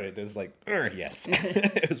 it was like, yes.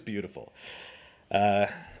 It was beautiful.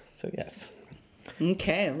 So yes.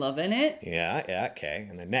 Okay, loving it. Yeah, okay.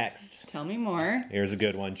 And then next. Tell me more. Here's a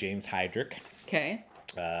good one, James Heydrich. Okay.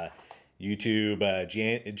 YouTube,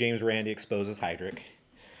 James Randi exposes Heydrich.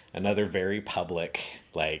 Another very public,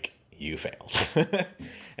 like, you failed.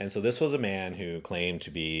 And so this was a man who claimed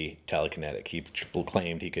to be telekinetic. He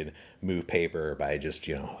claimed he could move paper by just,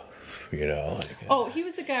 you know. Like, oh, he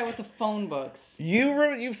was the guy with the phone books.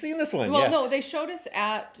 You've seen this one, well, yes. no, they showed us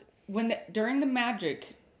during the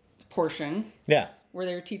magic portion. Yeah. Where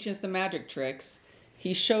they were teaching us the magic tricks.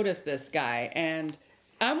 He showed us this guy, and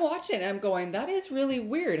I'm watching and I'm going, that is really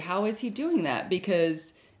weird. How is he doing that?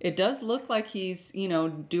 Because it does look like he's, you know,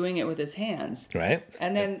 doing it with his hands. Right.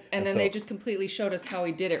 And then so, they just completely showed us how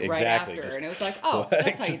he did it right after. And it was like, oh,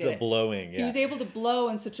 that's how he did it. Blowing, yeah. He was able to blow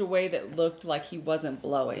in such a way that looked like he wasn't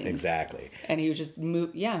blowing. Exactly. And he was just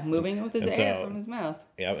moving it with his air from his mouth.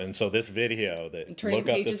 Yeah, and so this video, turning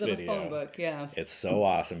pages of a phone book, yeah. It's so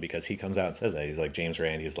awesome because he comes out and says that. He's like, James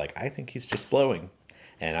Randi is like, I think he's just blowing,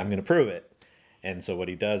 and I'm going to prove it. And so what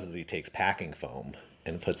he does is he takes packing foam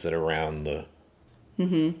and puts it around the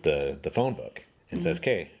phone book and says,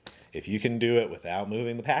 okay, if you can do it without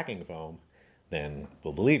moving the packing foam, then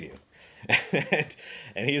we'll believe you.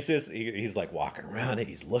 and he's like walking around it,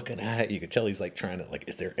 he's looking at it, you can tell he's like trying to, like,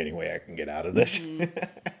 is there any way I can get out of this?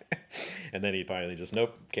 And then he finally just,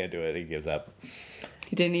 nope, can't do it. He gives up.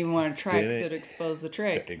 He didn't even want to try because it exposed the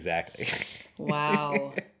trick. Exactly.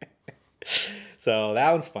 Wow. So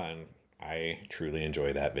that was fun. I truly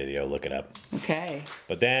enjoyed that video. Look it up. Okay.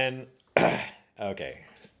 But then, okay,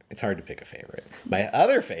 it's hard to pick a favorite. My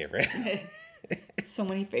other favorite. So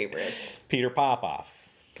many favorites. Peter Popoff.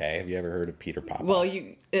 Okay, have you ever heard of Peter Popoff? Well,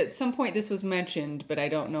 at some point this was mentioned, but I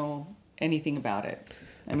don't know anything about it.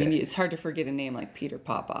 I mean, it's hard to forget a name like Peter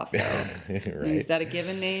Popoff, though. Right. I mean, is that a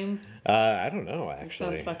given name? I don't know,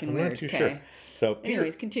 actually. It sounds fucking weird. I'm not too sure. So,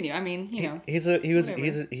 anyways, continue. I mean, you know, he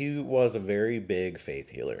was a very big faith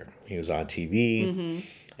healer. He was on TV,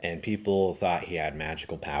 and people thought he had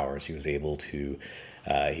magical powers. He was able to,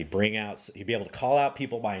 he'd be able to call out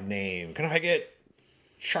people by name. Can I get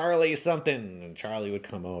Charlie something? And Charlie would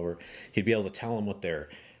come over. He'd be able to tell them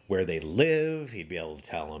where they live. He'd be able to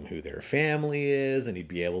tell them who their family is, and he'd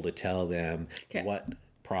be able to tell them what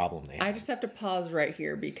problem they have. I just have to pause right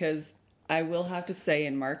here because I will have to say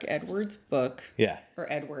in Mark Edwards' book,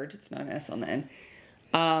 or Edward, it's not an S on the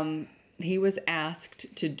end, he was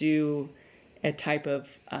asked to do a type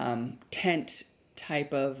of tent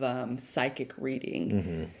type of psychic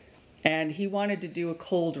reading. And he wanted to do a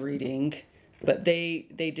cold reading, but they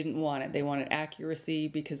didn't want it. They wanted accuracy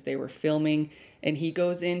because they were filming. And he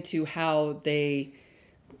goes into how they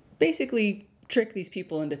basically trick these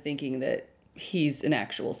people into thinking that he's an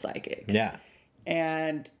actual psychic. Yeah.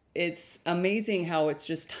 And it's amazing how it's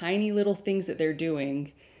just tiny little things that they're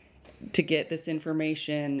doing to get this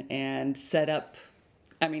information and set up.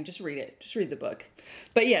 I mean, just read it. Just read the book.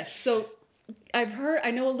 But yes, so I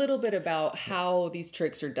know a little bit about how these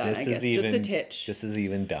tricks are done, I guess. Just a titch. This is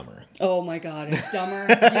even dumber. Oh my God, it's dumber?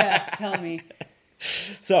 Yes, tell me.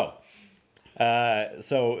 So,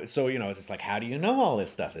 you know, it's like, how do you know all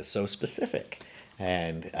this stuff? It's so specific.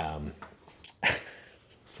 And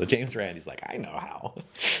so James Randi's like, I know how.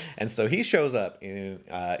 And so he shows up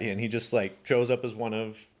and he just like shows up as one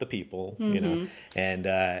of the people, you know,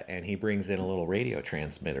 and he brings in a little radio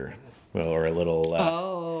transmitter. Well, or a little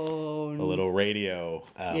radio.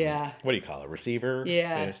 What do you call it? Receiver?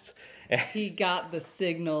 Yeah. He got the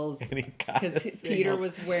signals because Peter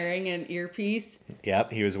was wearing an earpiece.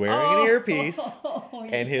 Yep, he was wearing an earpiece,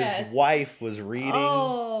 and his wife was reading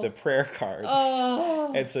the prayer cards.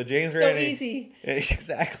 And so James Randi, easy.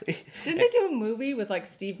 Exactly. Didn't they do a movie with like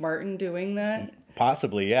Steve Martin doing that?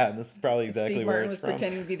 Possibly, yeah. And this is probably exactly where it's from. Steve Martin was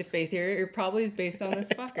pretending to be the faith healer. It probably is based on this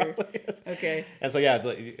fucker. Okay. And so yeah,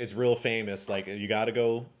 it's real famous. Like you gotta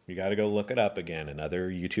go look it up again. Another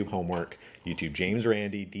YouTube homework. YouTube James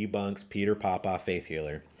Randi debunks Peter Popoff faith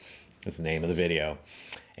healer. That's the name of the video.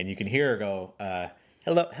 And you can hear her go,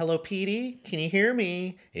 hello, Petey. Can you hear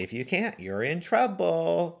me? If you can't, you're in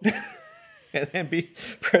trouble. And then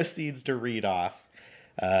proceeds to read off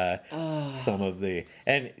some of the,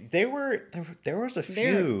 and there was a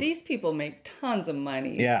few. These people make tons of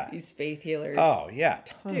money. Yeah. These faith healers. Oh yeah,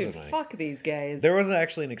 tons Dude, of money. fuck these guys. There was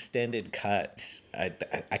actually an extended cut.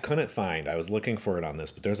 I couldn't find. I was looking for it on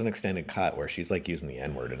this, but there's an extended cut where she's like using the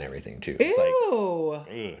N-word and everything too. It's Ew.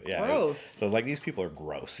 like, yeah, gross. So like these people are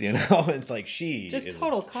gross, you know. It's like she Just is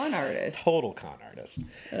total con artist. total con artist.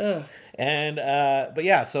 Ugh. And but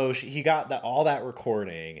yeah, so he got all that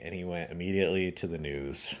recording, and he went immediately to the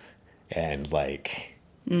news and like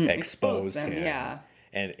exposed them, him. yeah.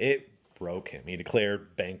 And it broke him. He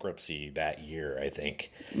declared bankruptcy that year, I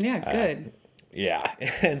think. Yeah, good. Yeah,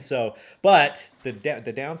 and so, but the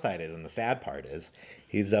downside is, and the sad part is,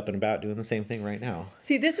 he's up and about doing the same thing right now.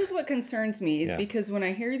 See, this is what concerns me, is Yeah. because when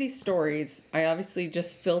I hear these stories, I obviously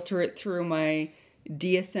just filter it through my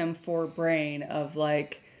DSM-4 brain of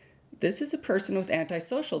like, this is a person with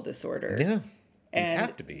antisocial disorder. Yeah, And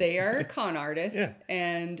have to be. they are con artists, Yeah.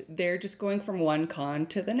 and they're just going from one con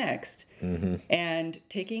to the next, and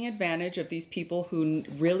taking advantage of these people who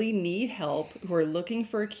really need help, who are looking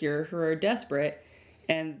for a cure, who are desperate.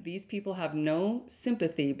 And these people have no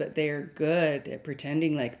sympathy, but they are good at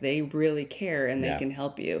pretending like they really care and they Yeah. can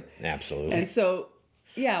help you. Absolutely. And so,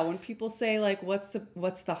 yeah, when people say like, what's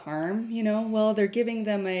the harm? You know, well, they're giving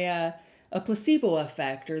them a placebo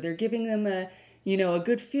effect, or they're giving them a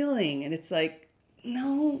good feeling, and it's like,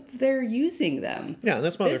 no, they're using them. Yeah, and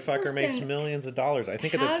this motherfucker makes person millions of dollars. I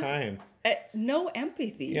think at the has time, no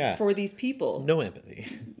empathy Yeah. for these people. no empathy.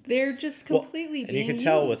 They're just completely and being you could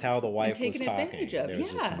tell with used how the and wife was taken talking. advantage of. There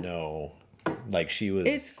was Yeah. just no, like she was.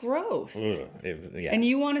 It's gross. Yeah, And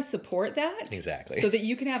you want to support that? Exactly. So that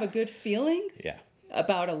you can have a good feeling yeah.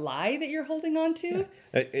 about a lie that you're holding on to?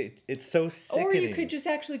 It's so sickening. Or you could just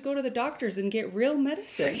actually go to the doctors and get real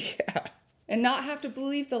medicine. Yeah. And not have to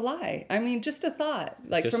believe the lie. I mean, just a thought.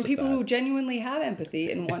 Like Just from a people thought. who genuinely have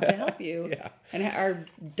empathy and want to help you. Yeah. And are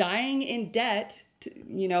dying in debt,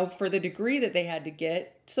 for the degree that they had to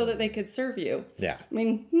get so that they could serve you. Yeah. I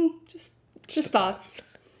mean, just thoughts.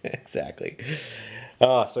 Exactly.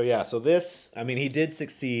 So this, I mean, he did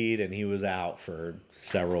succeed, and he was out for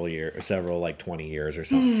several like 20 years or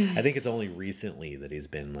something. I think it's only recently that he's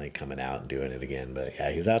been like coming out and doing it again. But yeah,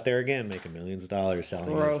 he's out there again making millions of dollars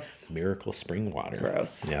selling his miracle spring water.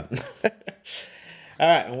 Gross. Yeah. All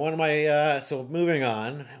right, and one of my so moving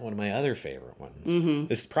on, one of my other favorite ones.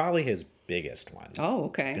 This is probably his biggest one. Oh,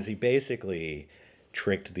 okay. Because he basically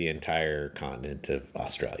tricked the entire continent of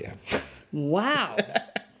Australia. Wow.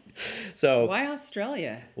 So Why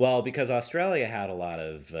Australia? well, because Australia had a lot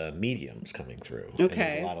of mediums coming through. And there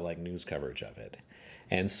Okay. was a lot of like news coverage of it.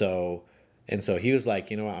 And so he was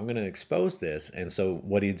like, you know what, I'm going to expose this. And so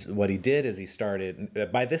what he did is he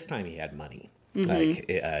started, by this time he had money. Like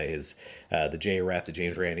the JREF, the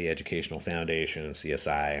James Randi Educational Foundation, and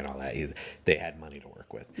CSI and all that, they had money to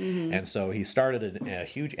work with. And so he started a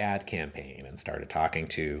huge ad campaign and started talking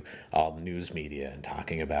to all the news media and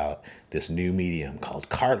talking about this new medium called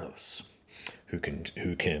Carlos, who can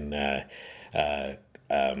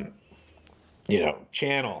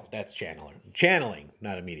channeling,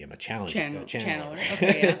 not a medium, a challenge, Channeler. channeler.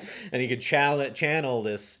 Okay, yeah. And he could channel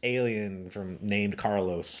this alien named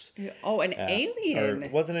Carlos. Oh, an alien. Or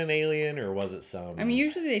wasn't an alien, or was it some? I mean,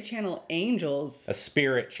 usually they channel angels. a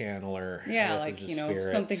spirit channeler. Yeah, message like, of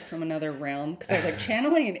spirits. something from another realm. Because I was like,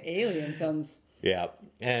 channeling an alien sounds Yeah,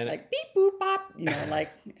 and like beep, boop, bop. Like,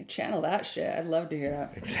 channel that shit. I'd love to hear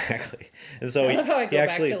that. exactly. And so I love how I he go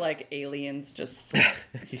actually back to, like, aliens just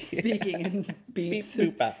speaking in beeps.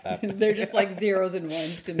 Beep, boop, bop, bop. They're just, like, zeros and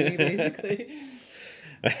ones to me, basically.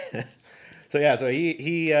 So yeah, so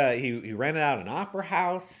he rented out an opera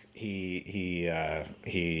house. He got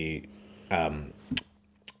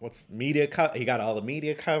all the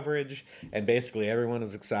media coverage, and basically everyone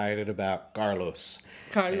is excited about Carlos.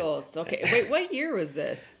 Carlos. Okay. Wait, what year was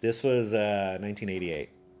this? This was 1988.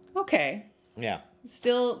 Okay. Yeah.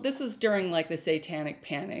 Still, this was during, like, the Satanic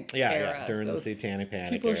Panic era. Yeah, during so the Satanic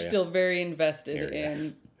Panic people are era. still very invested Area.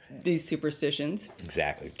 in these superstitions.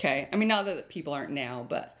 Exactly. Okay. I mean, not that people aren't now,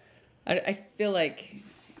 but I feel like,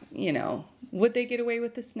 would they get away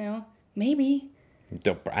with this now? Maybe.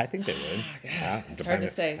 I think they would. It's hard to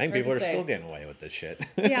say. I think It's hard people to are say. still getting away with this shit.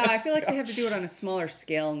 Yeah, I feel like they have to do it on a smaller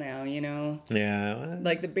scale now, Yeah. Well,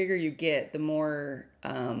 Like, the bigger you get, the more...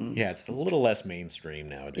 yeah, it's a little less mainstream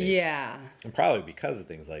nowadays. yeah. And probably because of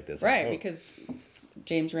things like this. I Right, hope. because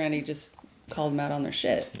James Randi just called them out on their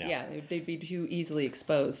shit. Yeah. Yeah, they'd be too easily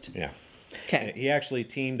exposed. Yeah. Okay. He actually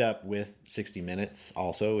teamed up with 60 Minutes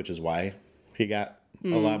also, which is why he got a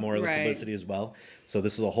lot more of the publicity as well. So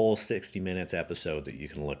this is a whole 60 minutes episode that you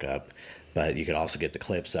can look up, but you could also get the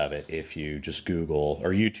clips of it if you just Google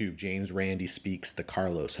or YouTube James Randi Speaks the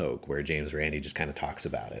Carlos Hoax, where James Randi just kind of talks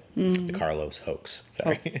about it. The Carlos hoax.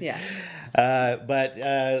 Sorry. Hoax, yeah.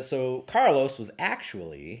 So Carlos was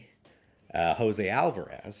actually Jose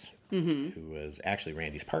Alvarez, who was actually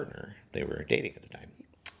Randy's partner. They were dating at the time.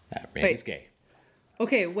 Randy's gay.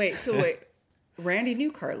 Okay, wait. Randy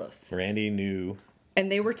knew Carlos. Randy knew and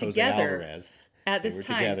they were together Jose Alvarez. At this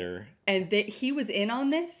time. Together. And he was in on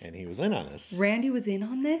this? And he was in on this. Randy was in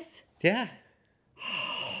on this? Yeah.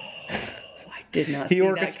 I did not see that. He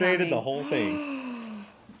orchestrated the whole thing.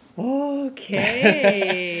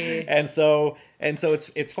 Okay. and so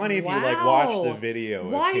it's funny if you like watch the video.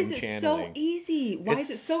 Why of him is it channeling. so easy? Why is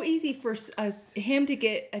it so easy for him to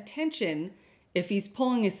get attention if he's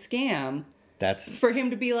pulling a scam? That's for him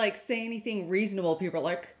to be like say anything reasonable. People are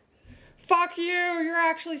like, "Fuck you! You're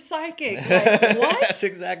actually psychic." Like, what? That's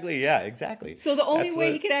exactly. So the only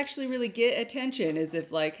way he could actually really get attention is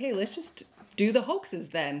if like, "Hey, let's just do the hoaxes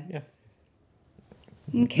then."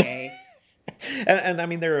 Yeah. Okay. and I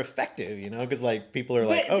mean they're effective, because like people are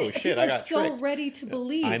like, "Oh shit, I got tricked." People are so ready to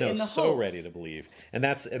believe. I know, in the so hoax. ready to believe, and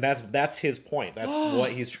that's his point. That's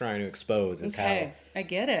what he's trying to expose. Is how I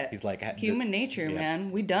get it. He's like human nature,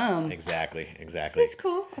 man. We dumb. Exactly. This is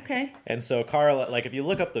cool. Okay. And so Carla, like if you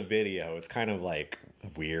look up the video, it's kind of like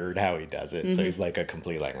weird how he does it. So he's like a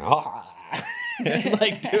complete like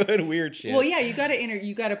like doing weird shit. Well, yeah, you got to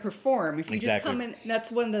you got to perform. If you just come in, that's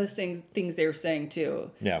one of the things they were saying too.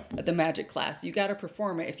 Yeah. At the magic class, you got to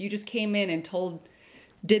perform it. If you just came in and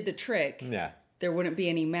did the trick. Yeah. There wouldn't be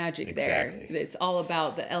any magic there. It's all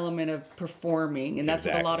about the element of performing, and that's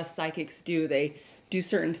what a lot of psychics do. They do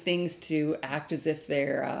certain things to act as if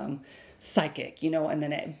they're psychic, and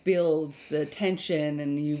then it builds the tension,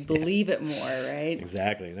 and you believe it more, right?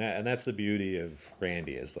 Exactly, and that's the beauty of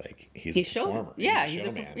Randy is like he's a performer. Yeah, he's a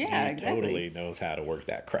showman. He exactly. Totally knows how to work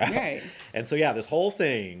that crowd. Right. And so this whole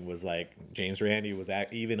thing was like James Randi was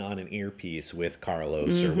even on an earpiece with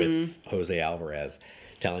Carlos or with Jose Alvarez,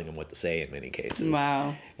 telling him what to say in many cases.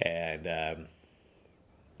 Wow. And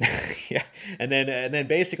yeah, and then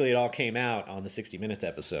basically it all came out on the 60 Minutes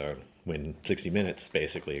episode when 60 Minutes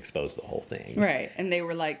basically exposed the whole thing. Right, and they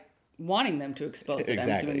were like wanting them to expose it.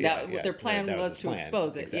 Exactly. What their plan was to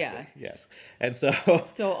expose it. Exactly. Yeah. Yes. And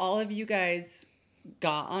so all of you guys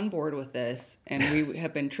got on board with this, and we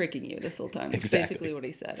have been tricking you this whole time. That's basically what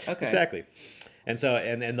he said. Okay. Exactly. And so,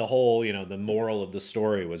 and the whole, the moral of the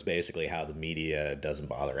story was basically how the media doesn't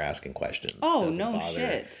bother asking questions. Oh, no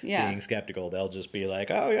shit. Yeah. Being skeptical. They'll just be like,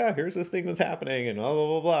 oh, yeah, here's this thing that's happening and blah,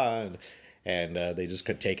 blah, blah, blah. And they just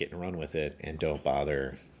could take it and run with it and don't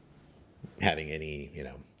bother having any,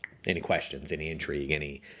 any questions, any intrigue,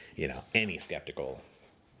 any skeptical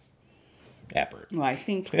effort. Well, I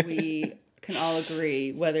think we can all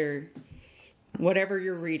agree whatever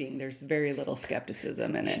you're reading, there's very little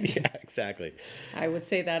skepticism in it. Yeah, exactly. I would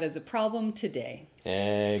say that is a problem today.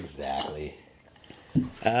 Exactly.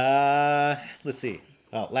 Let's see.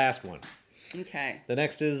 Oh, last one. Okay. The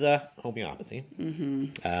next is homeopathy.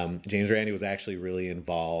 James Randi was actually really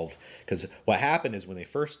involved because what happened is when they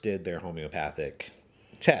first did their homeopathic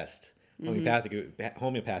test,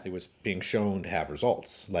 homeopathy was being shown to have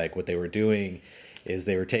results. Like what they were doing is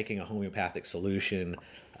they were taking a homeopathic solution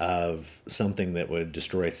of something that would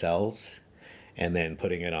destroy cells and then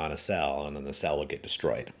putting it on a cell, and then the cell would get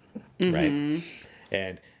destroyed, right?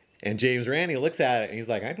 And James Randi looks at it and he's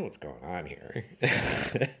like, I know what's going on here.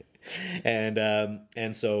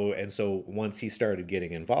 and so once he started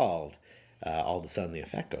getting involved, all of a sudden the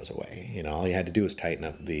effect goes away. All you had to do was tighten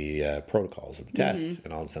up the protocols of the test,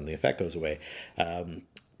 and all of a sudden the effect goes away.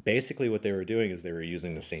 Basically, what they were doing is they were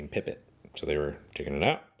using the same pipette. So they were taking it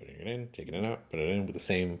out, putting it in, taking it out, putting it in with the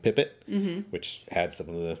same pipette, which had some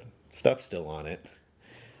of the stuff still on it,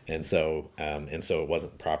 and so it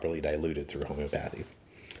wasn't properly diluted through homeopathy.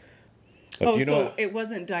 But so it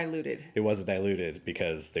wasn't diluted. It wasn't diluted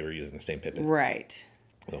because they were using the same pipette. Right.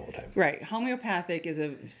 The whole time. Right. Homeopathic is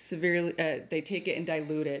a severely, they take it and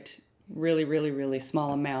dilute it really, really, really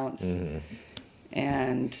small amounts.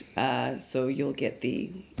 And so you'll get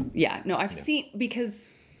I've seen,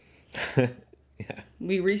 because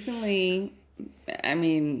we recently, I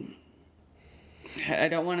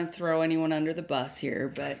don't want to throw anyone under the bus here,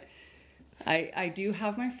 but I do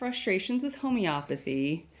have my frustrations with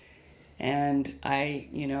homeopathy. And I,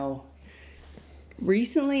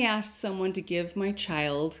 recently asked someone to give my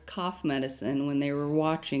child cough medicine when they were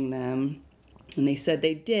watching them, and they said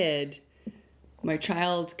they did. My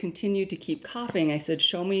child continued to keep coughing. I said,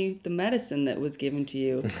 show me the medicine that was given to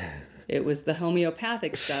you. it was the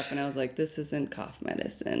homeopathic stuff, and I was like, this isn't cough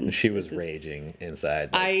medicine. She was raging inside.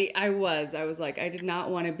 I was like, I did not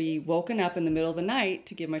want to be woken up in the middle of the night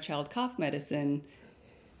to give my child cough medicine.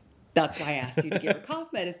 That's why I asked you to give her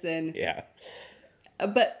cough medicine. Yeah.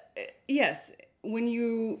 But yes, when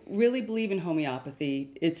you really believe in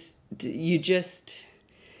homeopathy,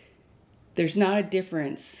 there's not a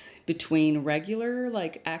difference between regular,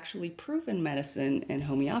 like actually proven medicine and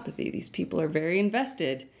homeopathy. These people are very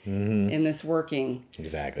invested in this working.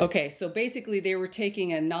 Exactly. Okay, so basically they were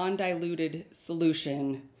taking a non-diluted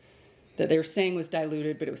solution that they were saying was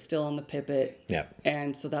diluted, but it was still on the pipette. Yeah.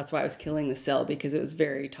 And so that's why it was killing the cell, because it was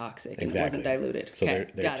very toxic and it wasn't diluted. So okay,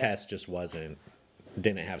 their test just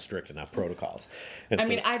didn't have strict enough protocols. And I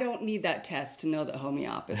mean, I don't need that test to know that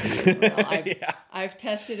homeopathy is real. I've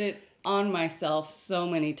tested it on myself so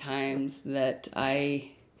many times that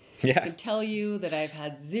I can tell you that I've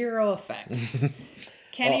had zero effects.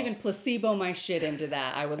 Can't even placebo my shit into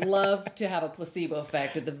that. I would love to have a placebo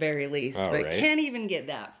effect at the very least, but can't even get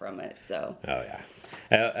that from it. So. Oh yeah.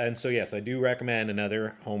 And so yes, I do recommend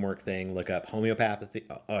another homework thing. Look up homeopathy,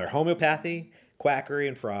 quackery,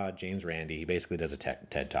 and fraud. James Randi. He basically does a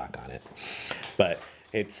TED talk on it, but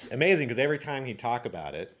it's amazing because every time he'd talk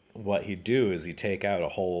about it, what he'd do is he'd take out a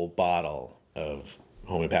whole bottle of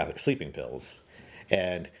homeopathic sleeping pills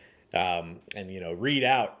and read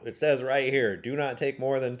out, it says right here, do not take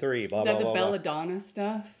more than 3, blah, blah, blah. Is that the belladonna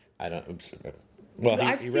stuff? I don't, well,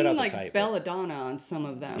 I've seen like belladonna on some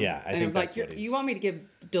of them. Yeah, I think that's what you want me to give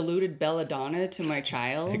diluted belladonna to my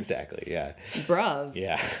child? Exactly, yeah. Bruvs.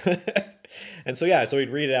 Yeah. And so he'd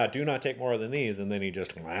read it out, do not take more than these, and then he'd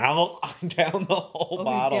just down the whole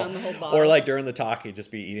bottle. Down the whole bottle. Or like during the talk, he'd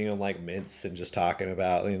just be eating them like mints and just talking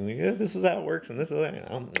about, this is how it works, and this is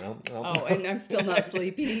Oh, and I'm still not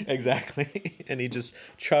sleepy. Exactly. And he'd just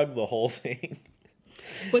chug the whole thing.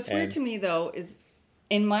 What's weird to me, though, is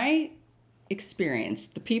in my experience,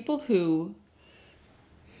 the people who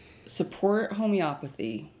support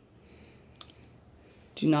homeopathy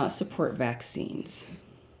do not support vaccines.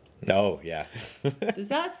 Oh, yeah. Does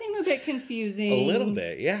that seem a bit confusing? A little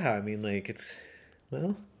bit, yeah. I mean, like, it's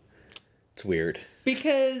weird.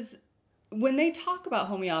 Because when they talk about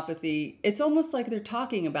homeopathy, it's almost like they're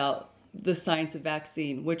talking about the science of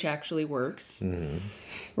vaccine, which actually works,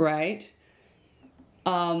 right?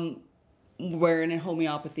 Where in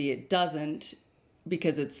homeopathy it doesn't,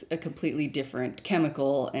 because it's a completely different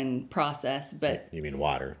chemical and process. But you mean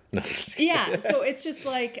water? No. Yeah, so it's just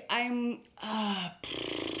like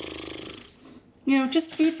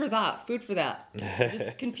just food for that.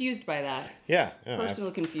 Just confused by that. Yeah. Personal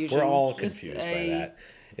confusion. We're all confused by that.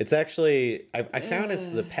 It's actually, I found it's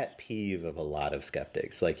the pet peeve of a lot of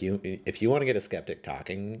skeptics. Like if you want to get a skeptic talk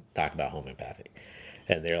about homeopathy.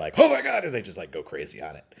 And they're like, oh my God, and they just like go crazy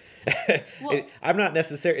on it. Well, I'm not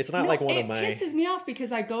necessarily, it's not like one of my... It pisses me off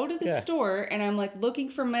because I go to the store and I'm like looking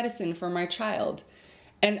for medicine for my child.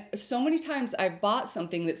 And so many times I've bought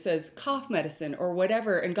something that says cough medicine or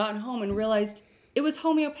whatever and gotten home and realized it was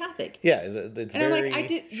homeopathic. Yeah, it's and very I'm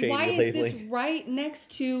like, why labeling. Is this right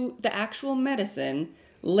next to the actual medicine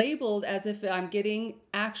labeled as if I'm getting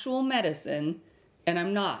actual medicine and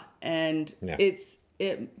I'm not? And it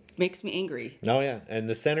makes me angry. Oh, yeah. And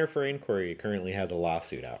the Center for Inquiry currently has a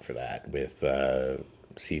lawsuit out for that with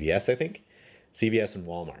CVS, I think. CVS and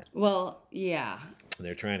Walmart. Well, yeah.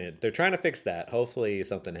 They're trying to fix that. Hopefully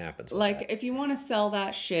something happens with that. If you want to sell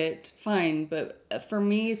that shit, fine. But for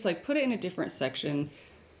me, it's like put it in a different section,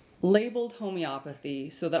 labeled homeopathy,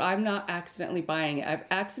 so that I'm not accidentally buying it. I've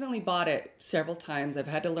accidentally bought it several times. I've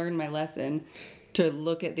had to learn my lesson to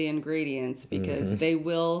look at the ingredients because they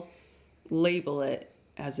will label it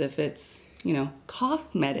as if it's,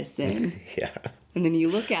 cough medicine. Yeah. And then you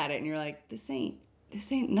look at it and you're like, this ain't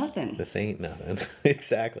nothing. This ain't nothing.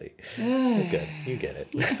 Exactly. You're good. You get it.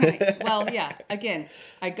 Right. Well, yeah. Again,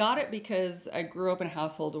 I got it because I grew up in a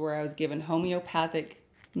household where I was given homeopathic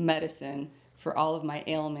medicine for all of my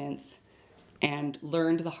ailments and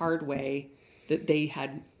learned the hard way that they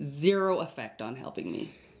had zero effect on helping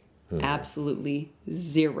me. Absolutely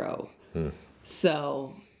zero.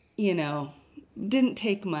 So, didn't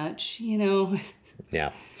take much,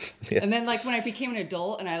 Yeah. And then when I became an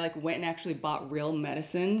adult and I went and actually bought real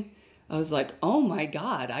medicine, I was like, oh my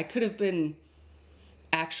God, I could have been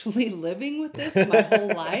actually living with this my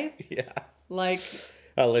whole life. Yeah.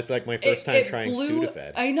 It's like my first time trying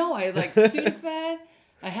Sudafed. I know. I Sudafed.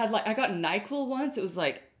 I got NyQuil once. It was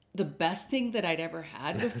the best thing that I'd ever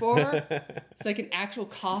had before. It's like an actual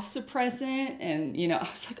cough suppressant. And, I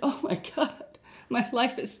was like, oh my God, my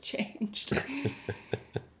life has changed.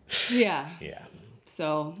 Yeah. Yeah.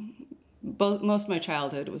 So, most of my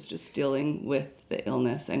childhood was just dealing with the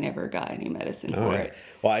illness. I never got any medicine for it.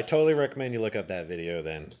 Well, I totally recommend you look up that video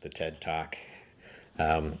then, the TED Talk.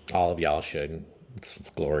 All of y'all should. It's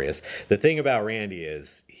glorious. The thing about Randy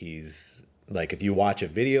is he's like, if you watch a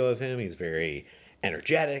video of him, he's very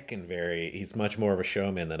energetic and he's much more of a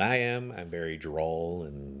showman than I am. I'm very droll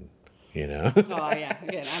and, you know. Oh, yeah.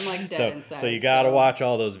 Again, I'm like dead inside. So you got to watch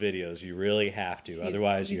all those videos. You really have to.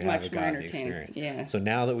 Otherwise, you haven't got the experience. Yeah. So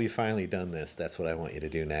now that we've finally done this, that's what I want you to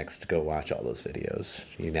do next. Go watch all those videos.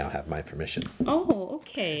 You now have my permission. Oh,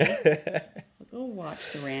 okay. Go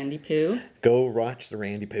watch the Randy Poo. Go watch the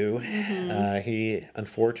Randy Poo. Mm-hmm. He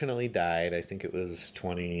unfortunately died. I think it was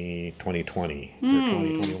 2020 or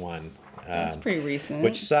 2021. That's pretty recent.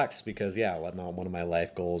 Which sucks because, one of my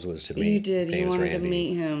life goals was to meet James Randi. You wanted to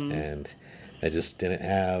meet him. And I just didn't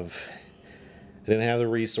have the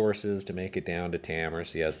resources to make it down to TAM or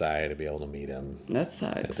CSI to be able to meet him. That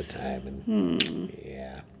sucks. At the time. And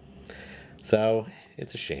yeah. So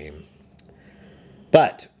it's a shame.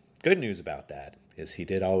 But good news about that is he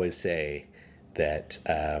did always say that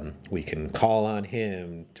we can call on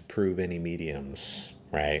him to prove any mediums,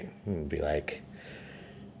 right? And be like,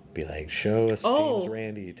 show us James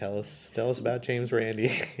Randi. Tell us about James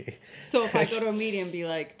Randi. So if I go to a medium, be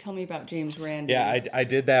like, tell me about James Randi. Yeah, I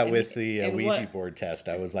did that with the Ouija board test.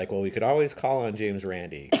 I was like, well, we could always call on James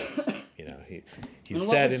Randi. You know, he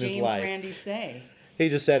said in his life. What would James Randi say? He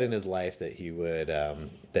just said in his life that he would,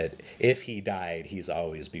 that if he died, he's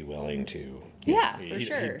always be willing to. For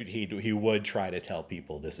sure. He would try to tell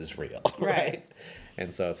people this is real. Right.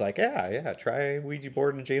 And so it's like, try Ouija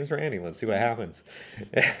board and James Randi. Let's see what happens.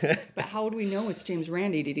 But how would we know it's James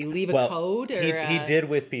Randi? Did he leave a code? Or, he did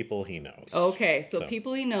with people he knows. Okay, so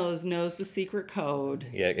people he knows the secret code.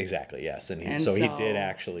 Yeah, exactly, yes. And so he did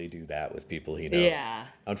actually do that with people he knows. Yeah.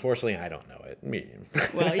 Unfortunately, I don't know it.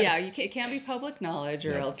 Well, yeah, it can't be public knowledge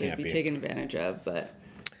or else it'd be taken advantage of, but...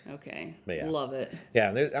 Okay. Love it.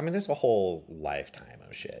 Yeah, there's a whole lifetime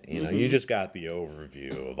of shit. You know, you just got the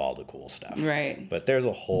overview of all the cool stuff. Right. But there's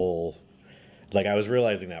a whole... Like, I was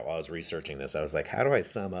realizing that while I was researching this. I was like, how do I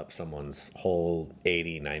sum up someone's whole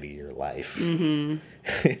 80, 90-year life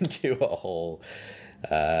into a whole,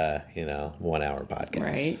 1-hour podcast?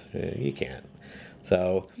 Right. You can't.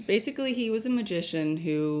 So... Basically, he was a magician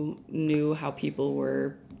who knew how people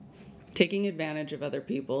were... taking advantage of other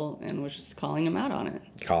people and was just calling him out on it.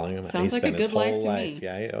 Sounds like a good life to me.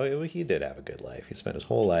 Yeah, he did have a good life. He spent his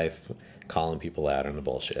whole life calling people out on the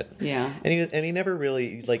bullshit. Yeah. And he never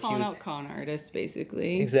really calling out con artists,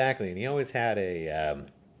 basically. Exactly. And he always had a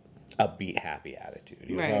upbeat, happy attitude.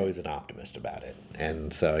 He was always an optimist about it.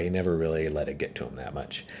 And so he never really let it get to him that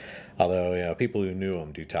much. Although, people who knew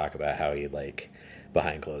him do talk about how he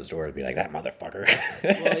behind closed doors be like, that motherfucker.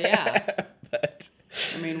 Well, yeah. But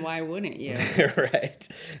I mean, why wouldn't you? Right.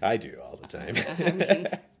 I do all the time. I mean,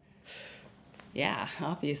 yeah,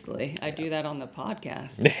 obviously. I do that on the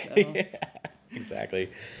podcast. So. Yeah, exactly.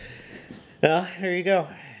 Well, there you go.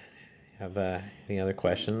 Have any other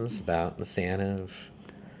questions about the Santa of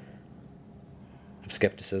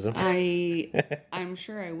skepticism? I'm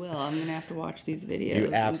sure I will. I'm going to have to watch these videos.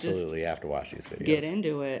 You absolutely have to watch these videos. Get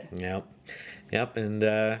into it. Yep. And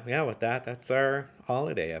with that, that's our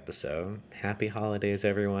holiday episode. Happy holidays,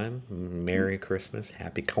 everyone. Merry Christmas.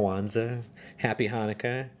 Happy Kwanzaa. Happy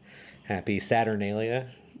Hanukkah. Happy Saturnalia.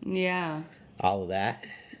 Yeah. All of that.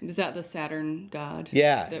 Is that the Saturn god?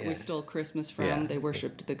 Yeah. That we stole Christmas from? Yeah. They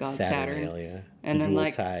worshipped the god Saturnalia. Saturn. And then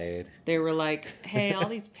Yuletide. They were like, hey, all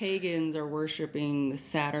these pagans are worshiping the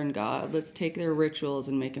Saturn god. Let's take their rituals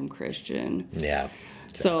and make them Christian. Yeah.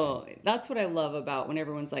 So that's what I love about when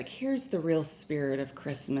everyone's like, here's the real spirit of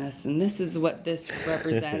Christmas, and this is what this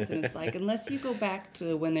represents. And it's like, unless you go back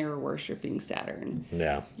to when they were worshiping Saturn,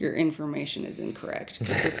 your information is incorrect,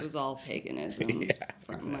 because this was all paganism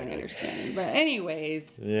from my understanding. But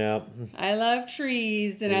anyways, I love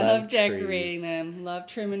trees, and I love decorating them. Love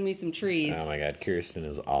trimming me some trees. Oh my God, Kirsten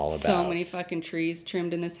is all about... So many fucking trees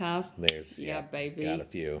trimmed in this house. Baby. Got a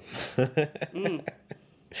few.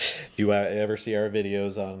 If you ever see our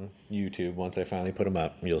videos on YouTube, once I finally put them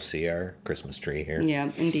up, you'll see our Christmas tree here. Yeah,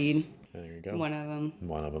 indeed. There you go. One of them.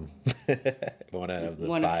 One of the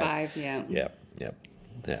One five. Of five, yeah.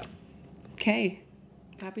 Yep. Okay.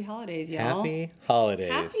 Happy holidays, y'all. Happy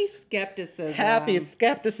holidays. Happy skepticism. Happy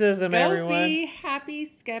skepticism, everyone. Don't be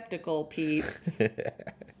happy skeptical, peeps.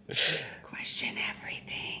 Question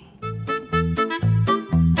everything.